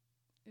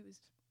 it was.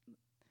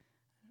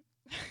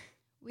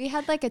 We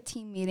had like a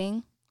team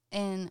meeting,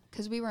 and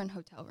because we were in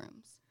hotel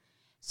rooms,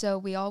 so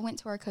we all went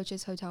to our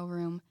coach's hotel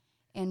room,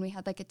 and we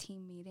had like a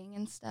team meeting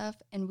and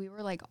stuff, and we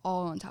were like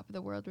all on top of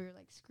the world. We were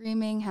like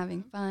screaming,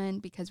 having fun,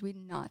 because we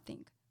did not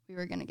think we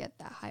were gonna get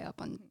that high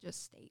up on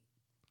just state.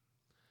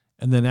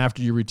 And then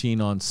after your routine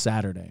on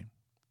Saturday,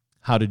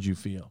 how did you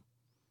feel?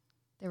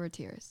 There were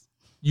tears.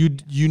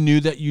 You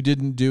knew that you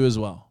didn't do as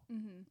well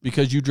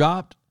because you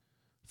dropped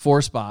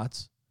 4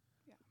 spots,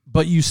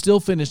 but you still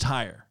finished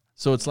higher.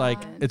 So it's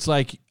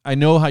like I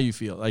know how you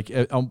feel. Like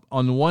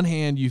on the one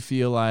hand, you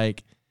feel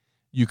like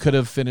you could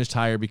have finished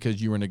higher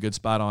because you were in a good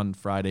spot on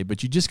Friday,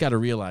 but you just got to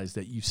realize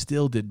that you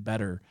still did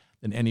better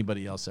than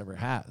anybody else ever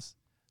has.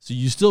 So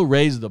you still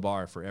raised the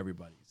bar for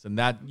everybody. And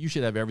that you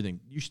should have everything.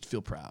 You should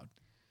feel proud.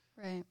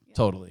 Right.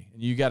 Totally.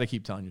 And you got to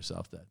keep telling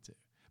yourself that too.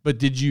 But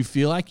did you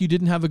feel like you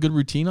didn't have a good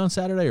routine on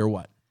Saturday or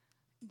what?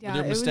 Yeah, Were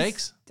there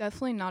mistakes? It was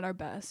definitely not our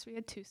best. We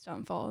had 2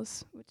 stunt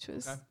falls, which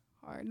was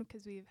hard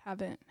because we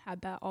haven't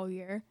had that all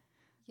year.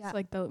 Yeah. It's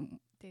like the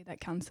day that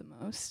counts the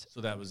most.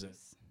 So that was it.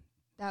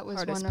 That was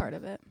hardest one part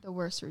of it. The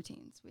worst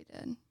routines we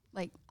did.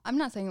 Like, I'm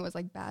not saying it was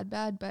like bad,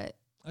 but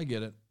I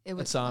get it. it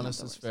was It's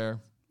honest. It's fair.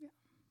 Yeah.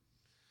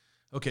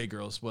 Okay,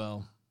 girls.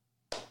 Well,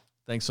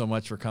 thanks so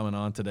much for coming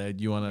on today.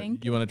 Do you want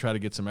Thank to try to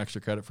get some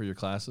extra credit for your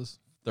classes?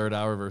 3rd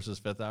hour versus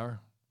 5th hour?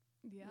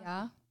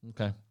 Yeah.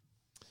 Okay.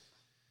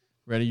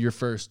 Ready? You're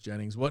first,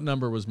 Jennings. What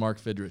number was Mark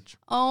Fidrich?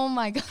 Oh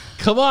my God.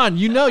 Come on,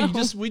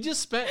 we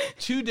just spent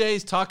 2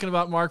 days talking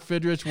about Mark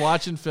Fidrich,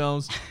 watching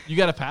films. You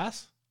got to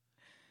pass?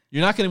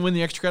 You're not going to win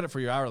the extra credit for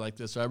your hour like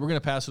this, right? We're going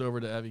to pass it over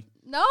to Evie.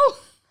 No.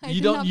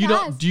 You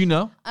don't. Do you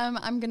know?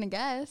 I'm gonna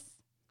guess.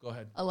 Go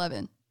ahead.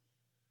 11.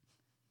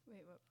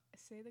 Wait, what?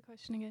 Say the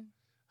question again.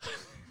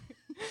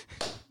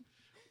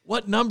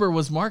 What number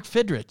was Mark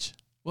Fidrich?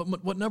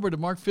 What number did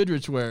Mark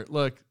Fidrich wear?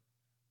 Look,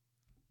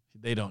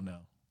 they don't know.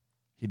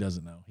 He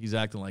doesn't know. He's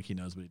acting like he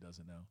knows, but he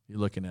doesn't know. You're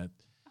looking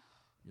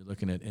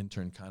at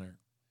intern Connor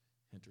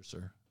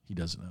Hinterser. He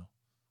doesn't know.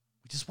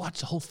 We just watched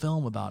the whole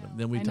film about him.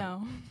 Then I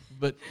know.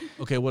 But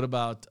okay, what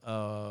about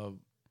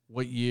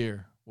what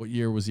year? What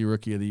year was he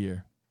Rookie of the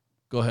Year?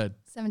 Go ahead.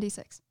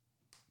 76.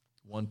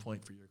 1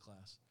 point for your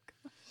class.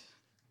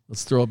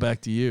 Let's throw it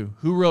back to you.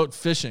 Who wrote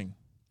Fishing?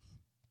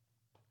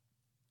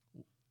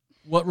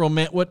 What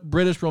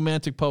British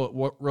romantic poet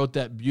wrote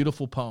that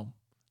beautiful poem?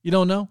 You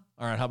don't know?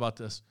 All right, how about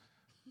this?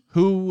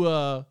 Who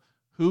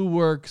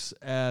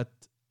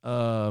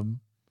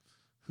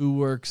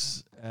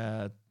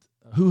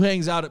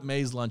hangs out at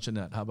May's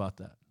Luncheonette? How about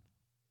that?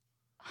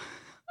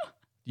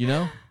 You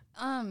know?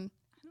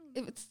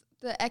 It's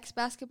the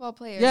ex-basketball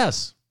player.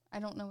 Yes. I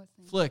don't know his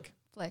name. Flick.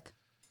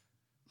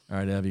 All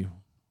right, Evie.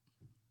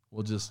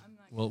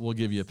 We'll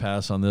give you a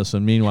pass on this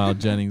one. Meanwhile,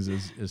 Jennings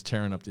is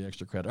tearing up the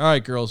extra credit. All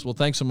right, girls. Well,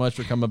 thanks so much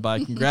for coming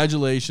by.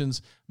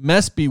 Congratulations.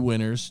 MESPY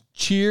winners,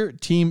 Cheer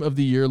Team of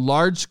the Year,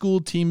 Large School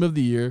Team of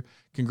the Year.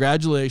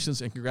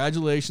 Congratulations, and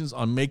congratulations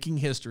on making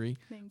history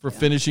for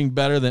finishing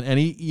better than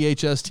any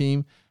EHS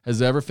team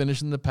has ever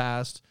finished in the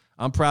past.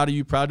 I'm proud of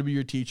you, proud to be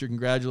your teacher.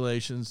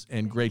 Congratulations,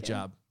 and great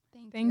job.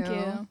 Thank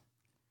you.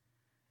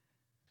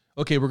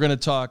 Okay, we're going to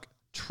talk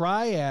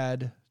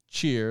Triad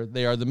Cheer.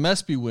 They are the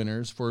MESPY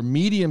winners for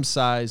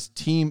medium-sized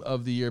Team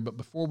of the Year. But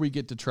before we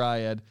get to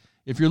Triad,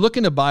 if you're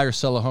looking to buy or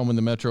sell a home in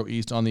the Metro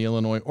East on the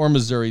Illinois or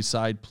Missouri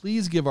side,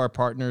 please give our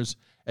partners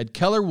at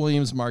Keller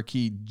Williams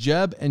Marquis,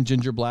 Jeb and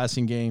Ginger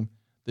Blassingame,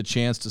 the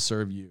chance to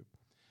serve you.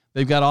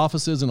 They've got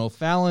offices in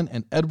O'Fallon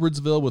and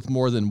Edwardsville with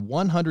more than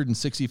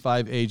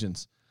 165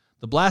 agents.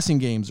 The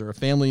Blassingames are a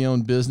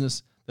family-owned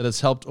business that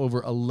has helped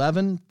over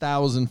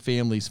 11,000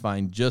 families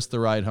find just the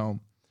right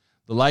home.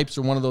 The Lipes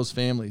are one of those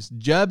families.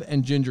 Jeb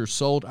and Ginger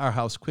sold our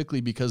house quickly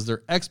because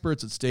they're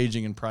experts at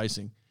staging and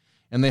pricing,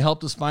 and they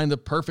helped us find the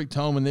perfect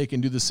home, and they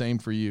can do the same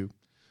for you.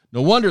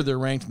 No wonder they're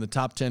ranked in the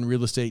top 10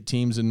 real estate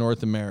teams in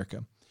North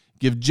America.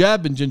 Give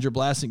Jeb and Ginger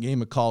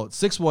Blassingame a call at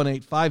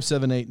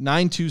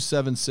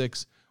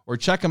 618-578-9276 or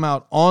check them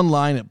out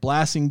online at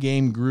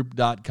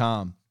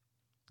blassingamegroup.com.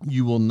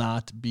 You will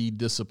not be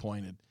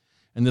disappointed.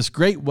 And this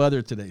great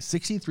weather today,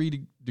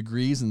 63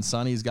 degrees and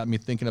sunny, has got me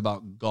thinking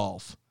about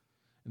golf.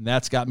 And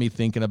that's got me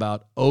thinking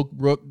about Oak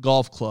Brook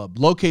Golf Club.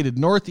 Located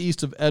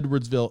northeast of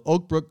Edwardsville,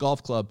 Oak Brook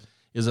Golf Club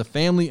is a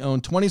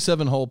family-owned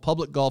 27-hole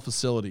public golf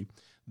facility.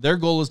 Their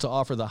goal is to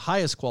offer the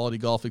highest quality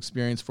golf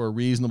experience for a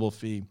reasonable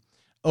fee.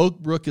 Oak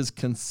Brook is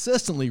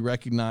consistently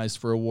recognized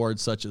for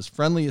awards such as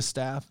Friendliest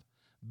Staff,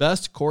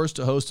 Best Course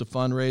to Host a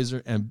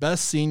Fundraiser, and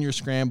Best Senior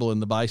Scramble in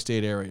the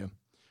bi-state area.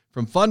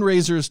 From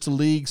fundraisers to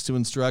leagues to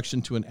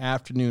instruction to an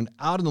afternoon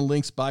out in the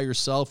links by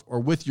yourself or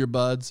with your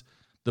buds,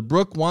 the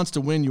Brook wants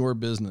to win your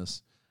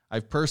business.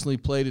 I've personally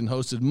played and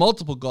hosted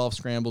multiple golf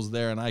scrambles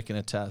there, and I can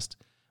attest.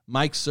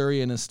 Mike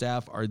Surrey and his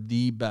staff are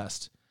the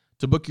best.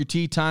 To book your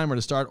tee time or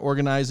to start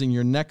organizing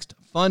your next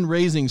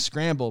fundraising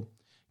scramble,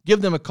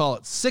 give them a call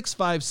at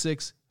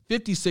 656-15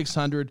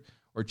 5600,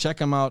 or check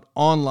them out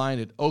online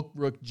at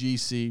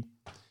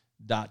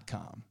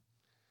oakbrookgc.com.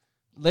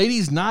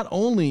 Ladies, not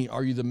only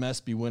are you the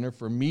MESPY winner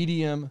for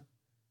Medium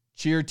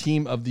Cheer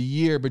Team of the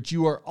Year, but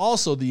you are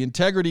also the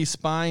Integrity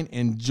Spine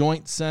and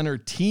Joint Center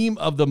Team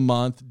of the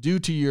Month due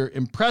to your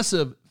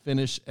impressive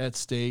finish at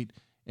state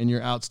and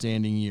your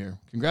outstanding year.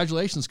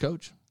 Congratulations,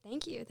 Coach.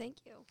 Thank you.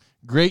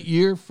 Great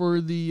year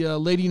for the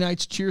Lady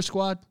Knights cheer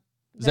squad.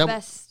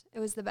 Best. It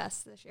was the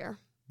best this year.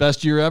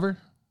 Best year ever?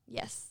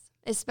 Yes,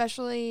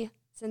 especially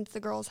since the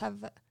girls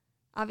have,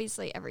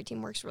 obviously every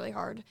team works really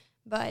hard,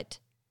 but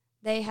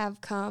they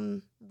have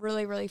come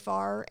really, really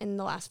far in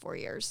the last 4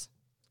 years.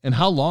 And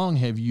how long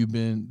have you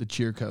been the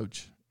cheer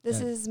coach?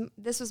 This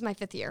was my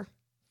 5th year.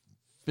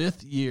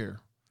 5th year.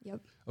 Yep.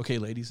 Okay,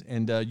 ladies.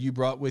 And you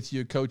brought with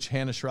you Coach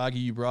Hannah Schrage.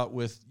 You brought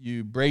with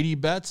you Brady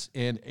Betts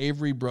and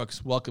Avery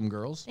Brooks. Welcome,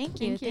 girls.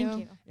 Thank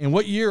you. And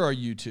what year are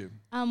you two?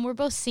 We're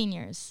both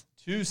seniors.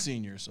 2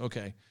 seniors.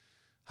 Okay.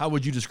 How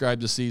would you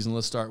describe the season?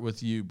 Let's start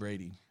with you,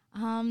 Brady.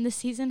 The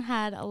season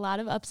had a lot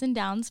of ups and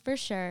downs for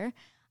sure.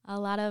 A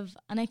lot of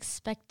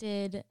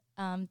unexpected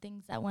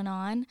things that went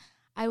on.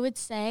 I would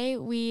say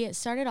we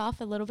started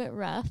off a little bit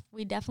rough.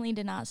 We definitely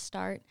did not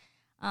start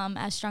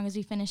as strong as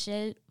we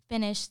finished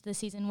the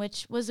season,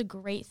 which was a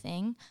great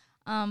thing.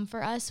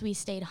 For us, we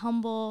stayed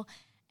humble,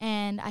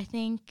 and I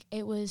think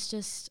it was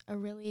just a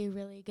really,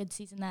 really good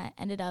season that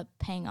ended up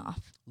paying off.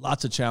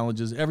 Lots of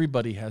challenges.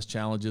 Everybody has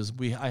challenges.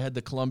 I had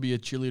the Columbia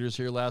cheerleaders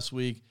here last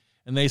week,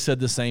 and they said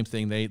the same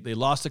thing. They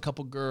lost a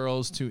couple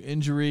girls to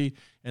injury,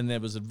 and there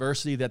was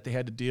adversity that they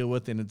had to deal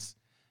with, and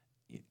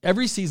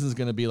every season is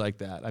going to be like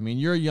that. I mean,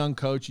 you're a young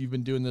coach. You've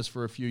been doing this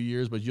for a few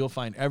years, but you'll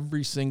find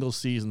every single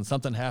season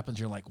something happens.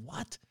 You're like,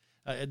 what?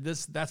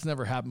 That's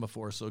never happened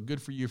before. So good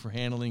for you for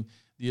handling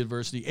the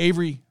adversity.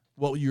 Avery,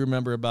 what will you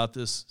remember about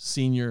this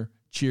senior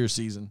cheer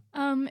season?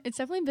 It's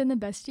definitely been the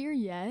best year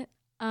yet.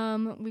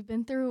 We've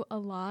been through a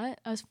lot.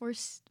 Us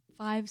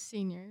 5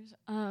 seniors.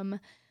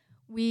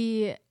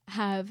 We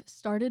have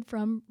started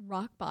from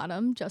rock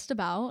bottom just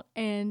about,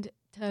 and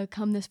to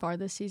come this far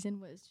this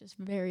season was just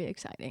very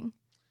exciting.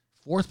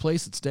 4th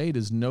place at state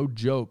is no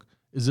joke.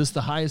 Is this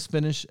the highest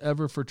finish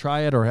ever for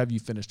Triad, or have you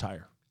finished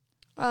higher?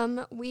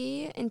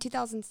 We, in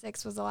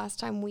 2006 was the last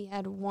time we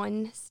had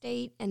won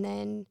state, and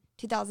then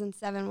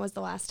 2007 was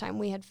the last time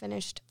we had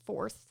finished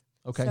 4th.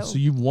 Okay, so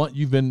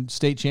you've been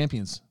state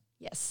champions.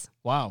 Yes.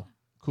 Wow,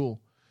 cool.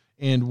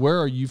 And where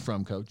are you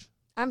from, Coach?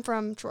 I'm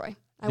from Troy.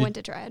 I went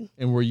to Triad.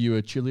 And were you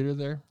a cheerleader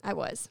there? I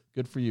was.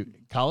 Good for you.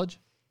 College?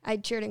 I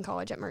cheered in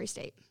college at Murray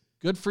State.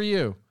 Good for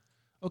you.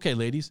 Okay,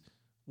 ladies,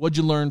 what'd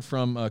you learn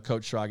from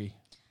Coach Schrage?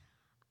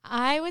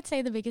 I would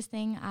say the biggest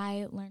thing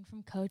I learned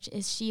from Coach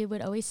is she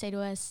would always say to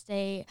us,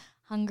 stay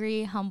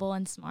hungry, humble,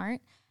 and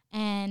smart.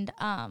 And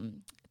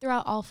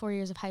throughout all 4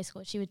 years of high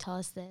school, she would tell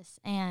us this.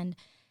 And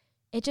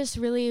it just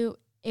really,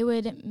 it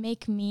would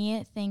make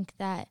me think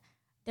that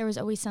there was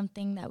always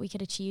something that we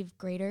could achieve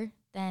greater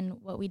than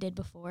what we did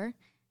before.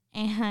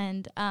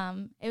 And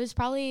it was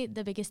probably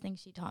the biggest thing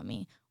she taught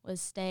me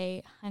was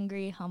stay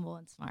hungry, humble,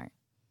 and smart.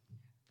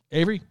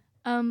 Avery?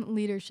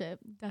 Leadership,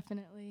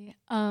 definitely.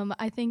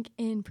 I think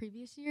in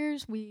previous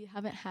years, we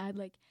haven't had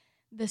like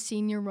the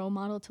senior role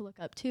model to look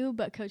up to,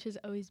 but Coach has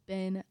always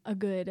been a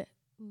good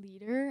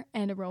leader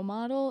and a role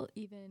model,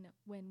 even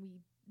when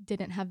we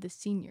didn't have the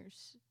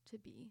seniors to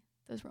be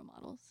those role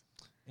models.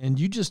 And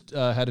you just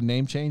had a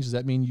name change. Does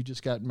that mean you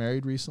just got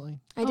married recently?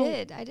 I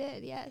did,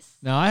 yes.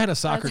 Now, I had a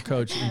soccer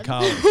coach in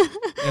college,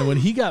 and when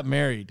he got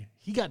married,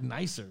 he got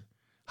nicer.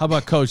 How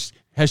about Coach?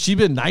 Has she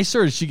been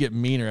nicer, or did she get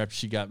meaner after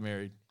she got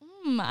married?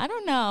 I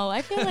don't know.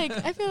 I feel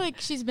like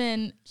she's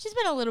been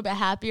a little bit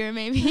happier,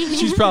 maybe.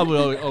 She's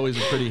probably always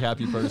a pretty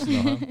happy person,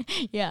 though,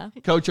 huh? Yeah.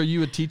 Coach, are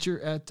you a teacher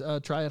at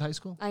Triad High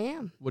School? I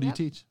am. What do you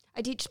teach?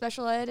 I teach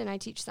special ed and I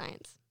teach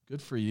science.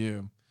 Good for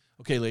you.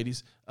 Okay,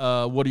 ladies,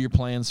 what are your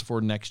plans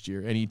for next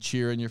year? Any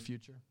cheer in your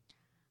future?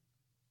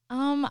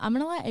 I'm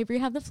going to let Avery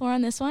have the floor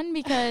on this one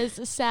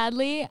because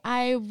sadly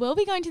I will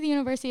be going to the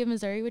University of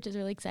Missouri, which is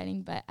really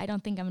exciting, but I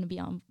don't think I'm going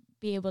to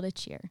be able to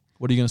cheer.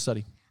 What are you going to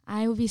study?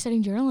 I will be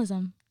studying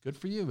journalism. Good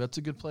for you. That's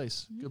a good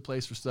place. Good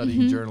place for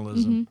studying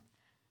journalism.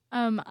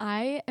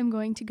 I am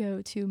going to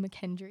go to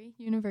McKendree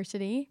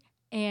University,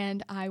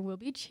 and I will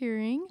be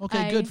cheering.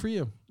 Okay, good for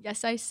you.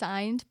 Yes, I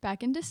signed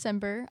back in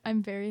December.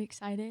 I'm very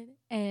excited,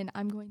 and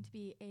I'm going to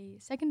be a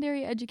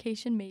secondary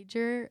education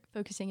major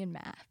focusing in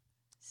math.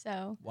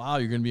 So. Wow,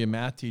 you're going to be a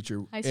math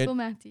teacher. High school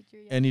math teacher,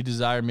 yeah. Any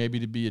desire maybe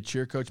to be a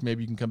cheer coach?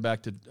 Maybe you can come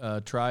back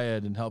to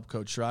Triad and help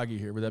Coach Schrage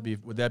here.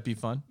 Would that be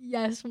fun?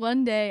 Yes,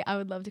 one day I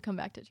would love to come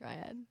back to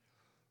Triad.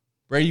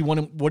 Brady,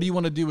 what do you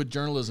want to do with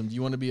journalism? Do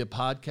you want to be a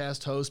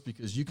podcast host?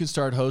 Because you can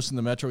start hosting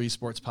the Metro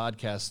Esports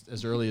podcast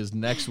as early as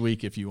next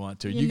week if you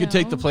want to. You could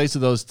take the place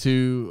of those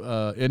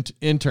 2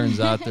 interns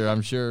out there,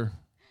 I'm sure.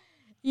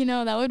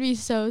 That would be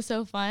so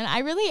fun.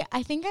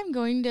 I think I'm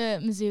going to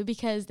Mizzou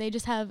because they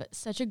just have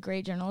such a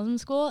great journalism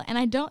school, and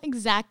I don't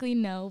exactly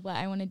know what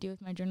I want to do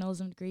with my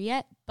journalism degree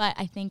yet, but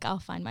I think I'll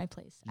find my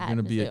place at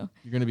Mizzou.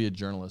 You're going to be a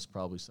journalist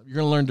probably. You're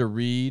going to learn to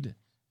read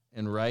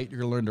and write. You're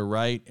going to learn to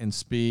write and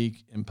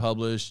speak and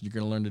publish. You're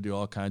going to learn to do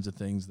all kinds of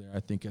things there. I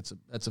think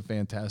that's a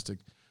fantastic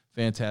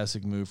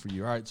move for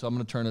you. All right, so I'm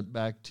going to turn it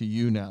back to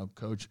you now,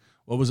 Coach.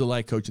 What was it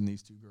like coaching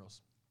these two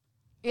girls?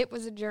 It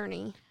was a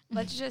journey.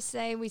 Let's just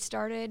say we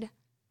started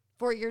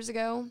 4 years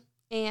ago,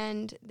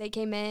 and they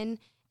came in,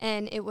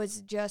 and it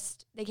was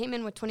just, they came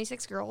in with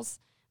 26 girls.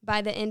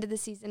 By the end of the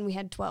season, we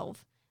had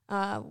 12.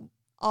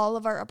 All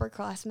of our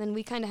upperclassmen,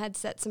 we kind of had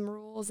set some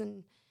rules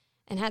and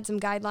had some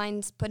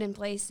guidelines put in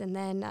place, and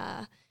then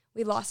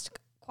we lost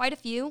quite a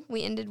few.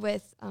 We ended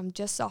with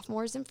just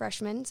sophomores and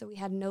freshmen, so we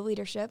had no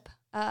leadership.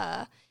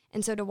 And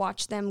so to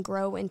watch them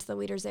grow into the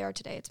leaders they are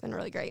today, it's been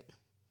really great.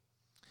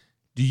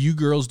 Do you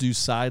girls do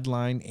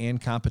sideline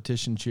and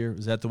competition cheer?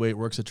 Is that the way it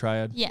works at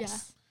Triad?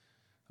 Yes.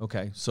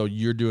 Okay, so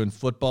you're doing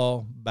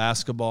football,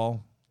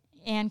 basketball.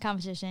 And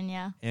competition,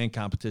 yeah. And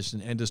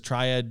competition. And does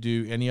Triad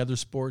do any other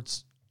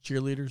sports,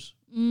 cheerleaders?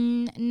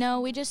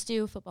 No, we just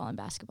do football and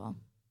basketball.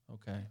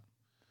 Okay.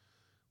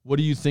 What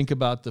do you think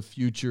about the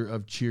future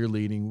of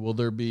cheerleading?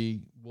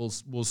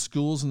 Will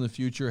schools in the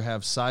future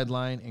have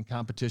sideline and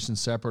competition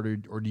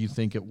separate, or do you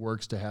think it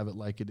works to have it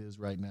like it is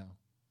right now?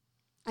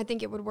 I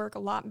think it would work a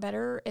lot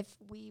better if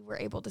we were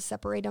able to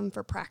separate them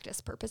for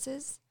practice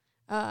purposes.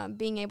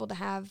 Being able to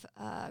have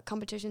a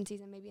competition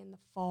season maybe in the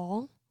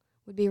fall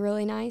would be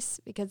really nice,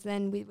 because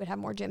then we would have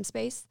more gym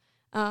space.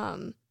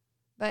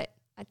 But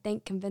I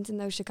think convincing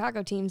those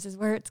Chicago teams is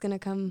where it's going to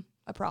come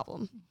a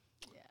problem.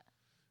 Yeah.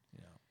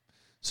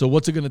 So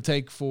what's it going to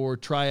take for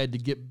Triad to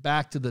get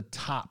back to the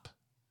top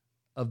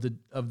of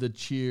the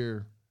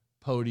cheer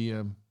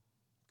podium,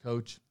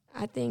 Coach?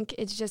 I think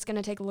it's just going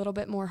to take a little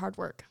bit more hard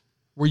work.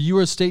 Were you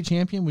a state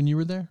champion when you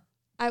were there?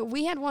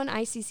 We had won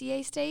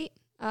ICCA state,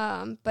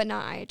 but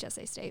not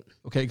IHSA state.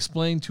 Okay,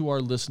 explain to our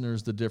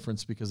listeners the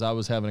difference, because I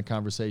was having a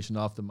conversation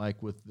off the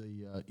mic with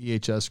the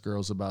EHS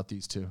girls about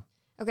these two.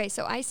 Okay,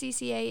 so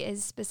ICCA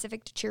is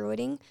specific to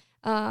cheerleading,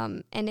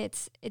 and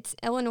it's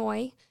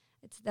Illinois.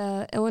 It's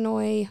the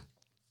Illinois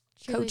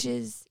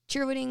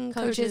Cheerleading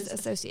Coaches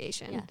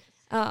Association. Yes.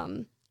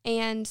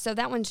 And so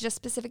that one's just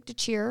specific to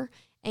cheer,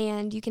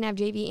 and you can have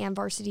JV and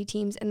varsity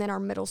teams, and then our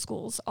middle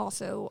schools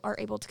also are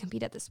able to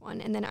compete at this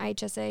one. And then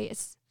IHSA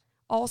is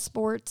all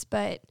sports,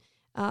 but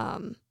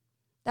that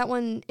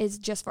one is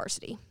just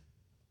varsity.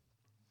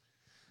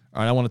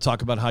 All right, I want to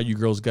talk about how you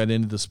girls got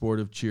into the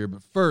sport of cheer.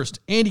 But first,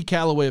 Andy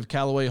Callaway of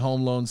Callaway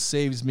Home Loans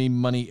saves me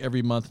money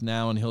every month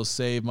now, and he'll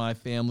save my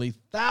family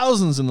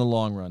thousands in the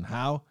long run.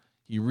 How?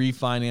 He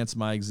refinanced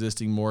my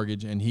existing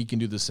mortgage, and he can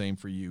do the same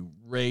for you.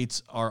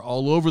 Rates are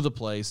all over the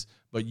place,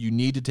 but you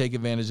need to take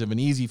advantage of an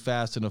easy,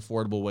 fast, and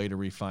affordable way to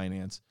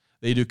refinance.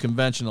 They do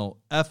conventional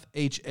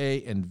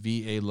FHA and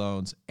VA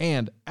loans.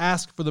 And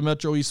ask for the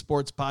Metro East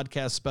Sports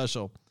Podcast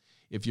special.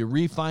 If you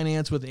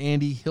refinance with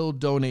Andy, he'll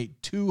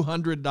donate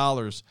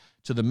 $200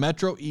 to the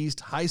Metro East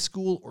high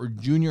school or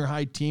junior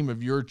high team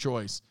of your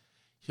choice.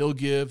 He'll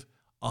give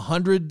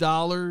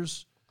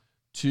 $100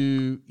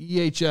 to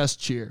EHS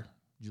Cheer.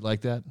 Do you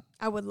like that?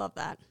 I would love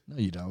that. No,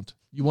 you don't.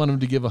 You want him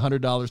to give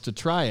 $100 to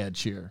Triad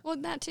Cheer. Well,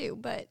 that too,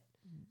 but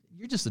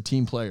You're just a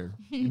team player.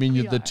 I mean,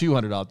 the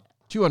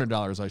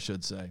 $200, I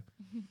should say.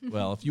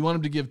 Well, if you want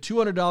him to give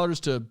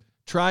 $200 to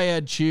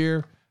Triad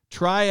Cheer,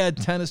 Triad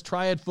Tennis,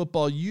 Triad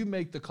Football, you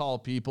make the call,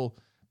 people.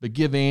 But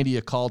give Andy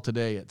a call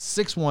today at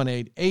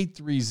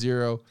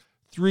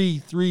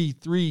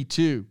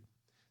 618-830-3332.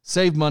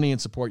 Save money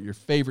and support your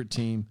favorite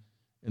team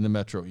in the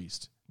Metro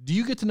East. Do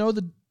you get to know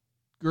the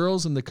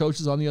girls and the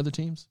coaches on the other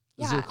teams?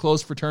 Yeah. Is there a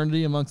close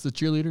fraternity amongst the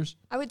cheerleaders?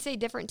 I would say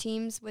different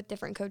teams with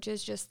different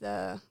coaches, just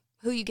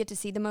who you get to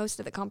see the most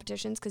at the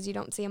competitions, because you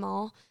don't see them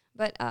all.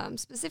 But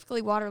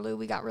specifically Waterloo,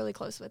 we got really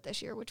close with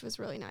this year, which was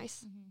really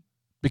nice. Mm-hmm.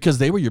 Because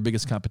they were your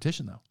biggest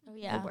competition, though. Oh,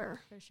 yeah, They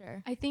were. for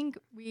sure. I think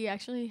we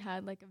actually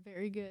had like a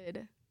very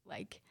good,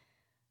 like,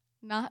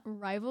 not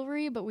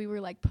rivalry, but we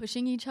were like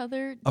pushing each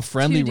other. A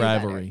friendly to do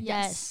better. rivalry.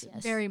 Yes,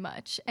 yes. Very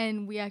much.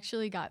 And we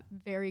actually got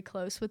very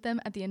close with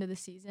them at the end of the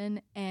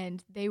season,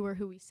 and they were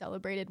who we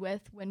celebrated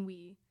with when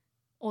we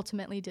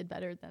ultimately did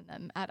better than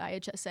them at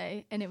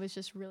IHSA. And it was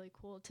just really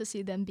cool to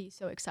see them be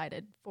so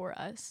excited for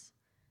us.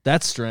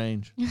 That's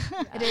strange.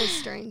 It is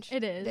strange.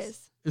 It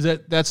is.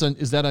 It is.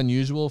 Is that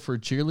unusual for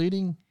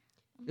cheerleading?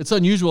 It's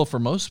unusual for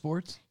most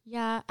sports.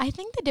 Yeah, I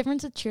think the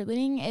difference with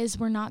cheerleading is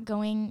we're not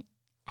going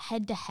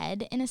head to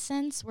head in a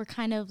sense. We're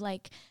kind of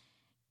like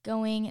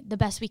going the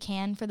best we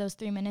can for those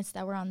 3 minutes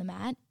that we're on the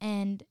mat,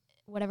 and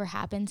whatever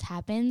happens,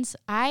 happens.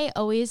 I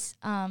always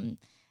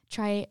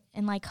try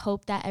and like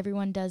hope that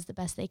everyone does the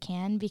best they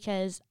can,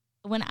 because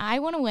when I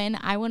want to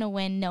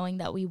win knowing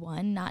that we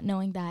won, not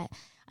knowing that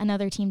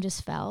another team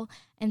just fell.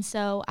 And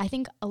so I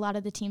think a lot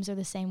of the teams are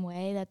the same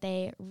way, that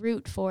they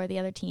root for the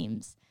other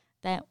teams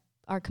that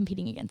are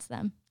competing against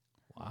them.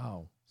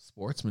 Wow.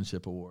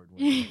 Sportsmanship award.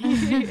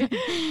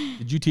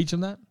 Did you teach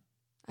them that?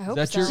 I hope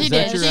that so. your- She is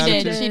that did. your She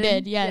attitude? did. She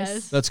did.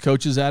 Yes. That's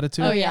Coach's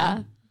attitude? Oh,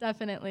 yeah,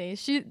 definitely.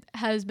 She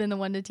has been the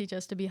one to teach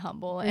us to be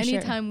humble. For sure.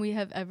 Anytime we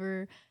have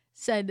ever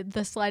said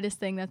the slightest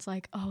thing that's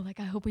like, oh, like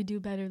I hope we do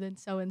better than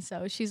so and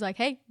so. She's like,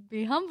 hey,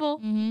 be humble,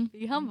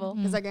 be humble.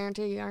 Because I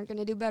guarantee you aren't going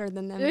to do better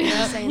than them.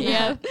 Saying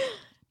Yeah. that.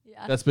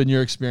 Yeah. That's been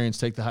your experience.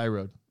 Take the high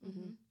road.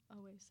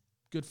 Always.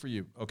 Good for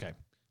you. Okay.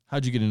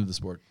 How'd you get into the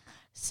sport?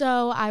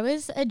 So I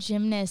was a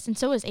gymnast, and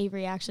so was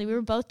Avery, actually. We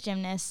were both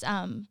gymnasts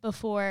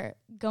before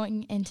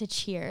going into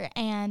cheer.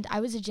 And I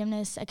was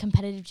a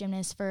competitive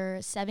gymnast for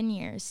 7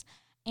 years.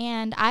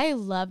 And I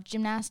loved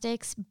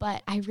gymnastics,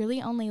 but I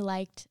really only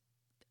liked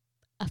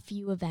a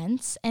few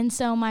events. And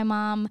so my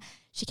mom,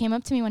 she came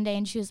up to me one day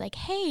and she was like,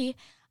 hey,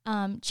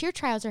 cheer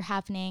trials are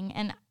happening.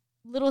 And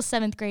little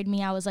 7th grade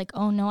me, I was like,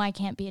 oh no, I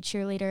can't be a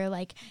cheerleader.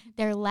 Like,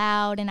 they're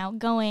loud and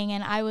outgoing,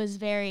 and I was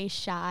very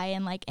shy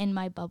and like in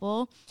my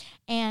bubble.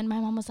 And my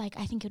mom was like,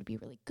 I think it would be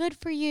really good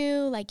for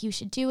you. Like, you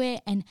should do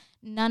it. And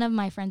none of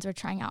my friends were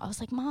trying out. I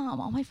was like,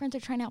 Mom, all my friends are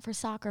trying out for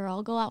soccer.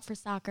 I'll go out for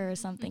soccer or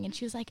something. And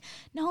she was like,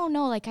 no,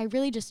 like I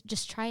really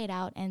just try it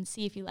out and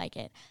see if you like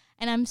it.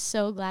 And I'm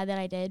so glad that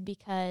I did,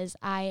 because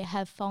I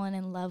have fallen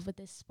in love with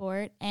this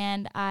sport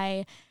and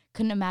I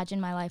couldn't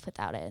imagine my life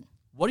without it.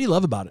 What do you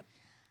love about it?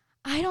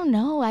 I don't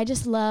know. I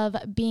just love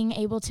being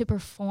able to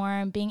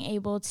perform, being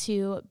able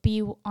to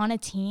be on a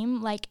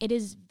team. Like, it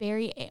is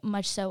very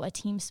much so a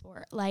team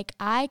sport. Like,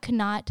 I could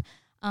not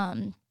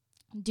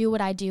do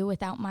what I do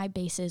without my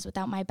bases,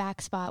 without my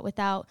back spot,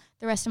 without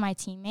the rest of my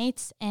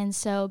teammates. And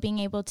so being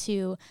able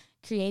to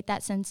create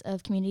that sense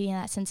of community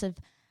and that sense of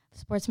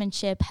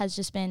sportsmanship has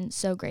just been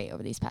so great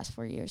over these past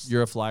 4 years.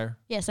 You're a flyer?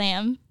 Yes, I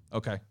am.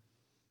 Okay.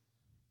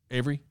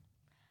 Avery?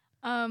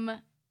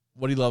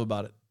 What What do you love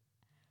about it?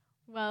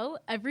 Well,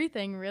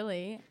 everything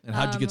really. And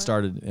how'd you get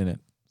started in it?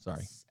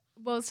 Sorry.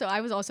 Well, so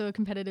I was also a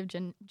competitive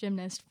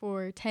gymnast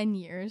for 10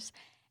 years,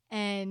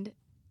 and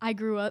I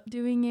grew up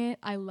doing it.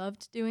 I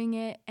loved doing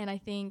it, and I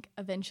think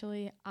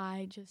eventually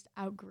I just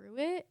outgrew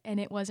it, and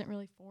it wasn't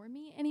really for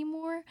me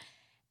anymore.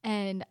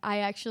 And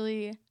I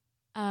actually,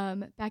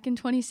 back in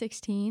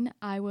 2016,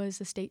 I was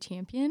a state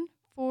champion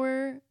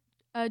for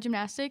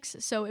gymnastics.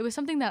 So it was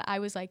something that I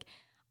was like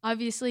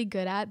obviously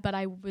good at, but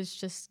I was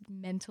just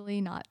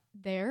mentally not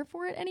there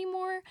for it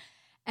anymore.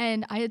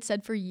 And I had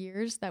said for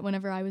years that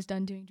whenever I was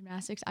done doing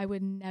gymnastics, I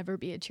would never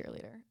be a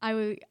cheerleader. I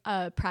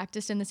would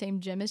practiced in the same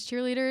gym as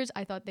cheerleaders.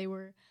 I thought they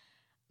were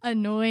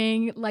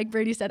annoying, like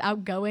Brady said,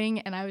 outgoing,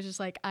 and I was just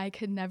like, I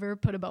could never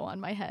put a bow on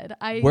my head.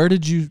 Where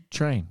did you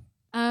train?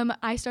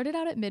 I started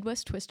out at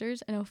Midwest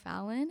Twisters in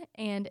O'Fallon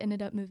and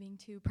ended up moving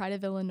to Pride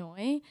of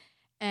Illinois,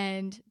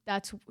 and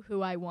that's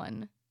who I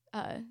won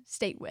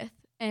state with.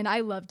 And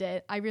I loved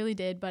it. I really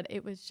did, but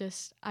it was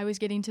just, I was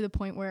getting to the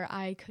point where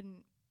I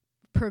couldn't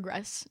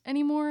progress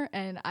anymore,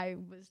 and I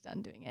was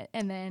done doing it.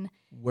 And then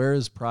Where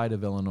is Pride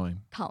of Illinois?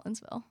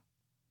 Collinsville.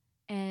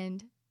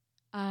 And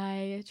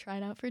I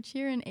tried out for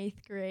cheer in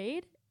 8th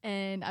grade,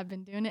 and I've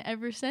been doing it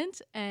ever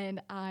since,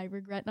 and I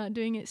regret not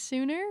doing it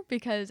sooner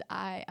because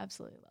I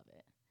absolutely love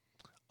it.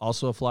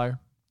 Also a flyer?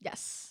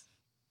 Yes.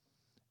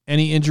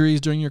 Any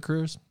injuries during your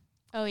careers?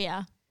 Oh,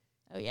 yeah.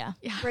 Yeah.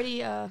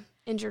 Brady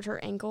injured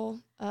her ankle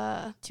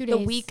 2 the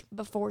days. week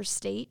before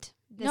state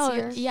this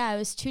year. Yeah, it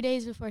was 2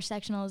 days before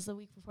sectionals, the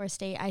week before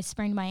state. I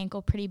sprained my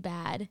ankle pretty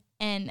bad,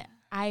 and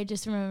I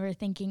just remember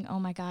thinking, oh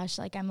my gosh,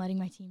 like I'm letting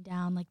my team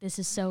down, like this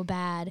is so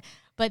bad.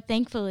 But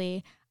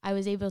thankfully, I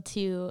was able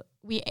to,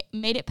 we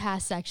made it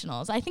past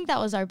sectionals. I think that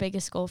was our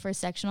biggest goal for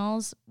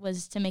sectionals,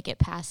 was to make it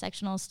past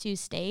sectionals to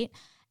state,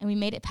 and we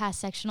made it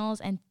past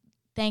sectionals, and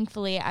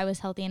thankfully I was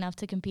healthy enough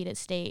to compete at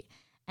state,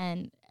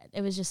 and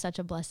it was just such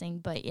a blessing.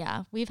 But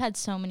yeah, we've had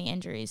so many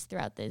injuries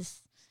throughout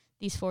these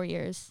 4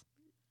 years.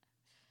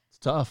 It's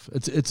tough.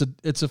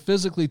 It's a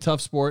physically tough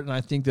sport, and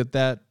I think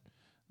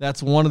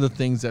that's one of the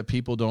things that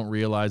people don't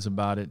realize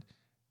about it.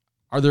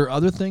 Are there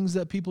other things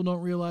that people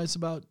don't realize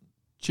about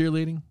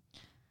cheerleading?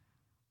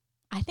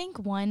 I think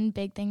one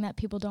big thing that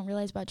people don't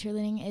realize about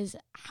cheerleading is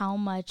how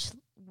much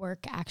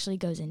work actually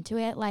goes into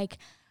it. Like,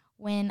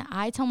 when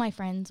I tell my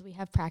friends we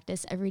have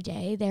practice every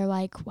day, they're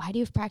like, why do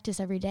you have practice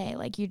every day?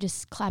 Like, you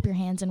just clap your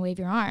hands and wave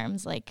your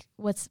arms. Like,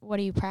 what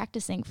are you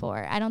practicing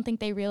for? I don't think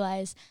they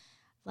realize,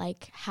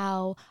 like,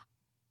 how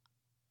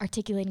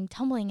articulating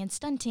tumbling and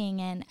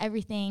stunting and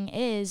everything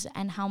is,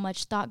 and how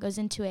much thought goes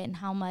into it, and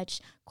how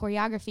much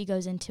choreography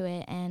goes into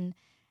it, and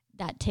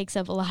that takes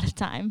up a lot of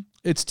time.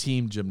 It's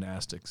team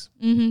gymnastics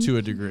Mm-hmm. to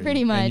a degree.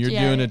 Pretty much, And you're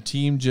yeah. doing a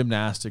team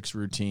gymnastics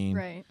routine.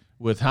 Right.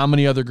 With how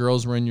many other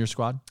girls were in your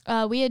squad?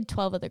 We had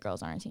 12 other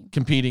girls on our team.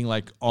 Competing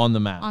like on the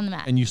mat. On the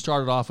mat. And you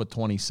started off with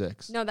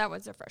 26. No, that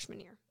was their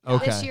freshman year.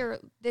 Okay.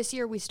 This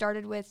year we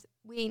started with,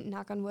 we,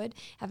 knock on wood,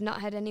 have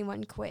not had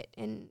anyone quit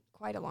in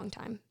quite a long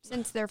time.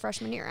 Since their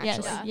freshman year,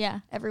 actually. Yes, yeah,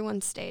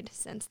 Everyone's stayed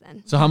since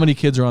then. So how many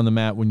kids are on the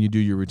mat when you do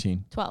your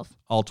routine? 12.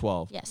 All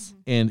 12. Yes.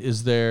 And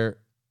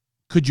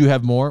could you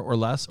have more or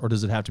less, or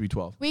does it have to be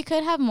 12? We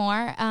could have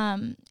more.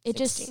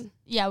 16.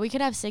 We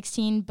could have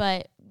 16,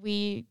 but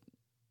we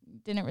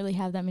didn't really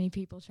have that many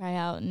people try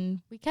out,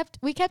 and we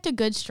kept a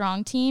good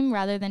strong team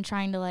rather than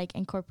trying to like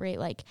incorporate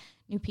like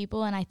new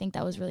people, and I think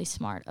that was really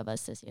smart of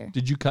us this year.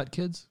 Did you cut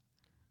kids?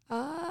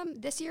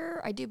 This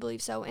year, I do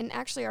believe so. And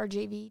actually, our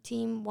JV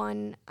team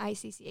won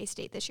ICCA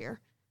state this year.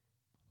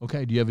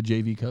 Okay. Do you have a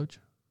JV coach?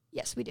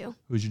 Yes, we do.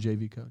 Who's your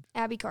JV coach?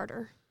 Abby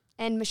Carter.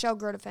 And Michelle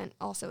Grodefent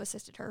also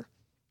assisted her.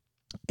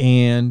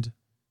 And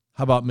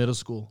how about middle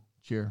school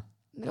cheer?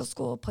 Middle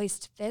school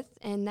placed 5th,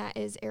 and that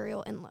is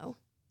Ariel Enlow.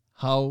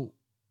 How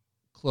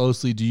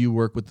closely do you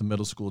work with the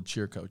middle school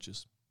cheer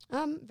coaches?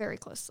 Very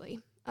closely.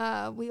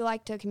 We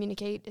like to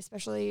communicate,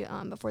 especially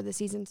before the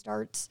season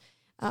starts.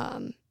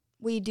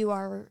 We do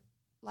our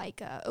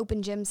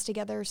open gyms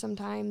together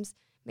sometimes,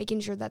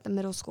 making sure that the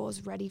middle school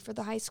is ready for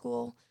the high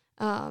school,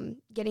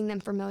 getting them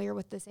familiar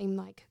with the same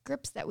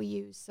grips that we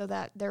use so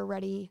that they're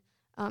ready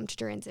to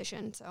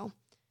transition. So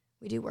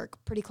we do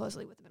work pretty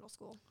closely with the middle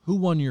school. Who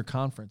won your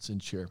conference in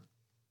cheer?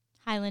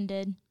 Highland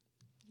did.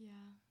 Yeah.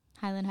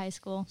 Highland High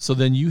School. So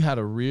then you had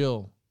a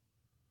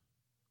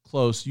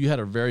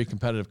very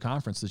competitive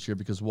conference this year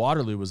because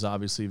Waterloo was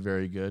obviously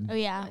very good. Oh,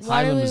 yeah.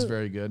 Highland was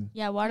very good.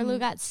 Yeah, Waterloo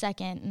got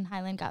second and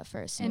Highland got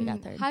first, and we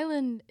got third.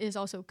 Highland is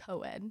also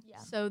co-ed. Yeah.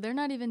 So they're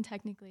not even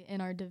technically in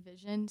our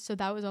division. So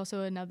that was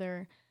also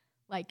another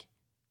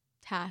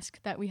task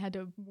that we had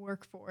to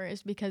work for,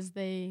 is because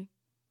they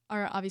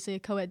are obviously a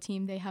co-ed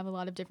team. They have a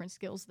lot of different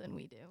skills than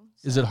we do.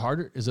 So.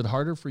 Is it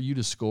harder for you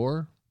to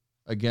score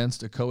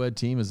against a co-ed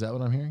team? Is that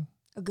what I'm hearing?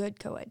 A good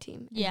co-ed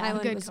team. And Yeah,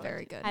 Highland good was co-ed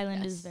very team. good.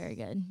 Highland yes. is very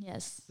good,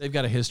 yes. They've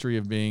got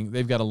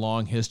a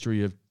long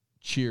history of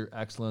cheer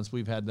excellence.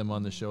 We've had them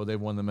on the show. They've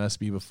won the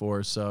MSB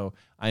before, so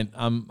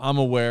I'm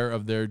aware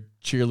of their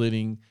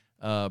cheerleading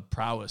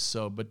prowess.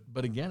 So,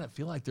 but again, I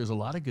feel like there's a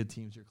lot of good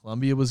teams here.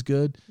 Columbia was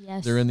good.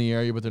 Yes. They're in the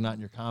area, but they're not in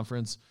your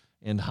conference.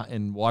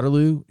 And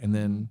Waterloo, and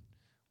then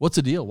what's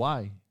the deal?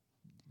 Why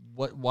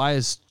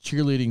is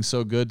cheerleading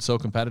so good, so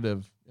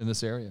competitive in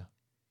this area?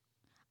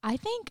 I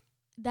think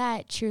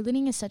that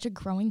cheerleading is such a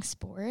growing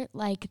sport.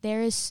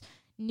 There's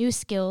new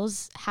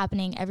skills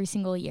happening every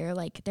single year.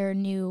 There are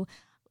new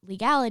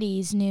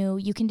legalities,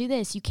 you can do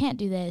this, you can't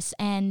do this,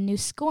 and new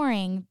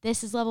scoring.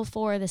 This is level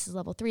 4, this is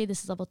level 3,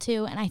 this is level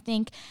 2. And I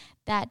think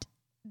that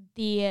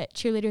the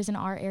cheerleaders in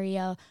our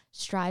area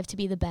strive to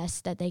be the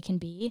best that they can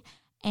be.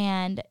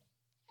 And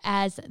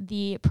as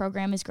the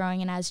program is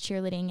growing and as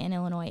cheerleading in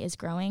Illinois is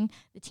growing,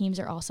 the teams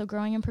are also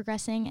growing and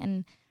progressing,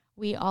 and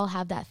we all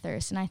have that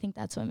thirst, and I think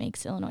that's what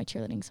makes Illinois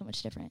cheerleading so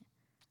much different.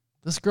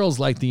 This girl's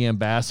like the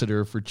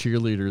ambassador for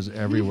cheerleaders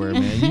everywhere,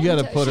 man. You got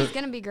to put her. She's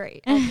going to be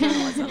great at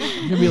journalism. You're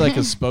going to be like a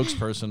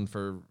spokesperson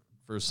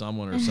for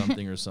someone or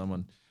something or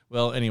someone.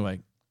 Well,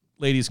 anyway,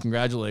 ladies,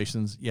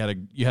 congratulations. You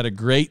had a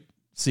great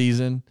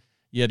season.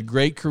 You had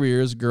great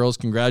careers. Girls,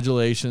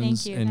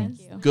 congratulations. Thank you. And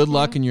Thank you. good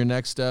luck in your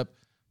next step.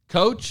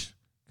 Coach,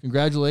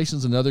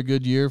 congratulations. Another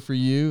good year for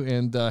you.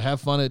 And have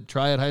fun at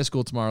Triad High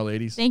School tomorrow,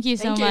 ladies. Thank you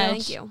so much.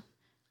 Thank you.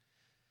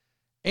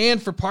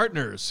 And for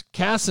partners,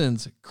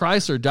 Cassens,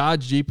 Chrysler,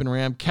 Dodge, Jeep, and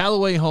Ram,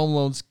 Callaway Home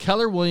Loans,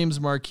 Keller Williams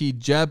Marquee,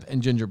 Jeb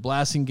and Ginger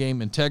Blasting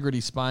Game, Integrity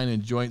Spine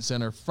and Joint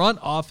Center, Front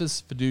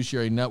Office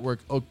Fiduciary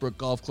Network, Oakbrook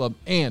Golf Club,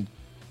 and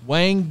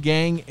Wang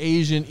Gang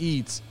Asian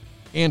Eats.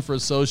 And for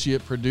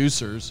associate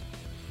producers,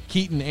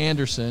 Keaton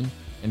Anderson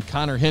and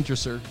Connor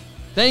Hinterser.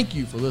 Thank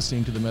you for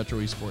listening to the Metro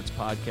East Sports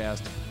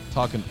Podcast,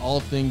 talking all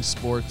things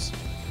sports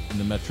in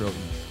the Metro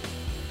East.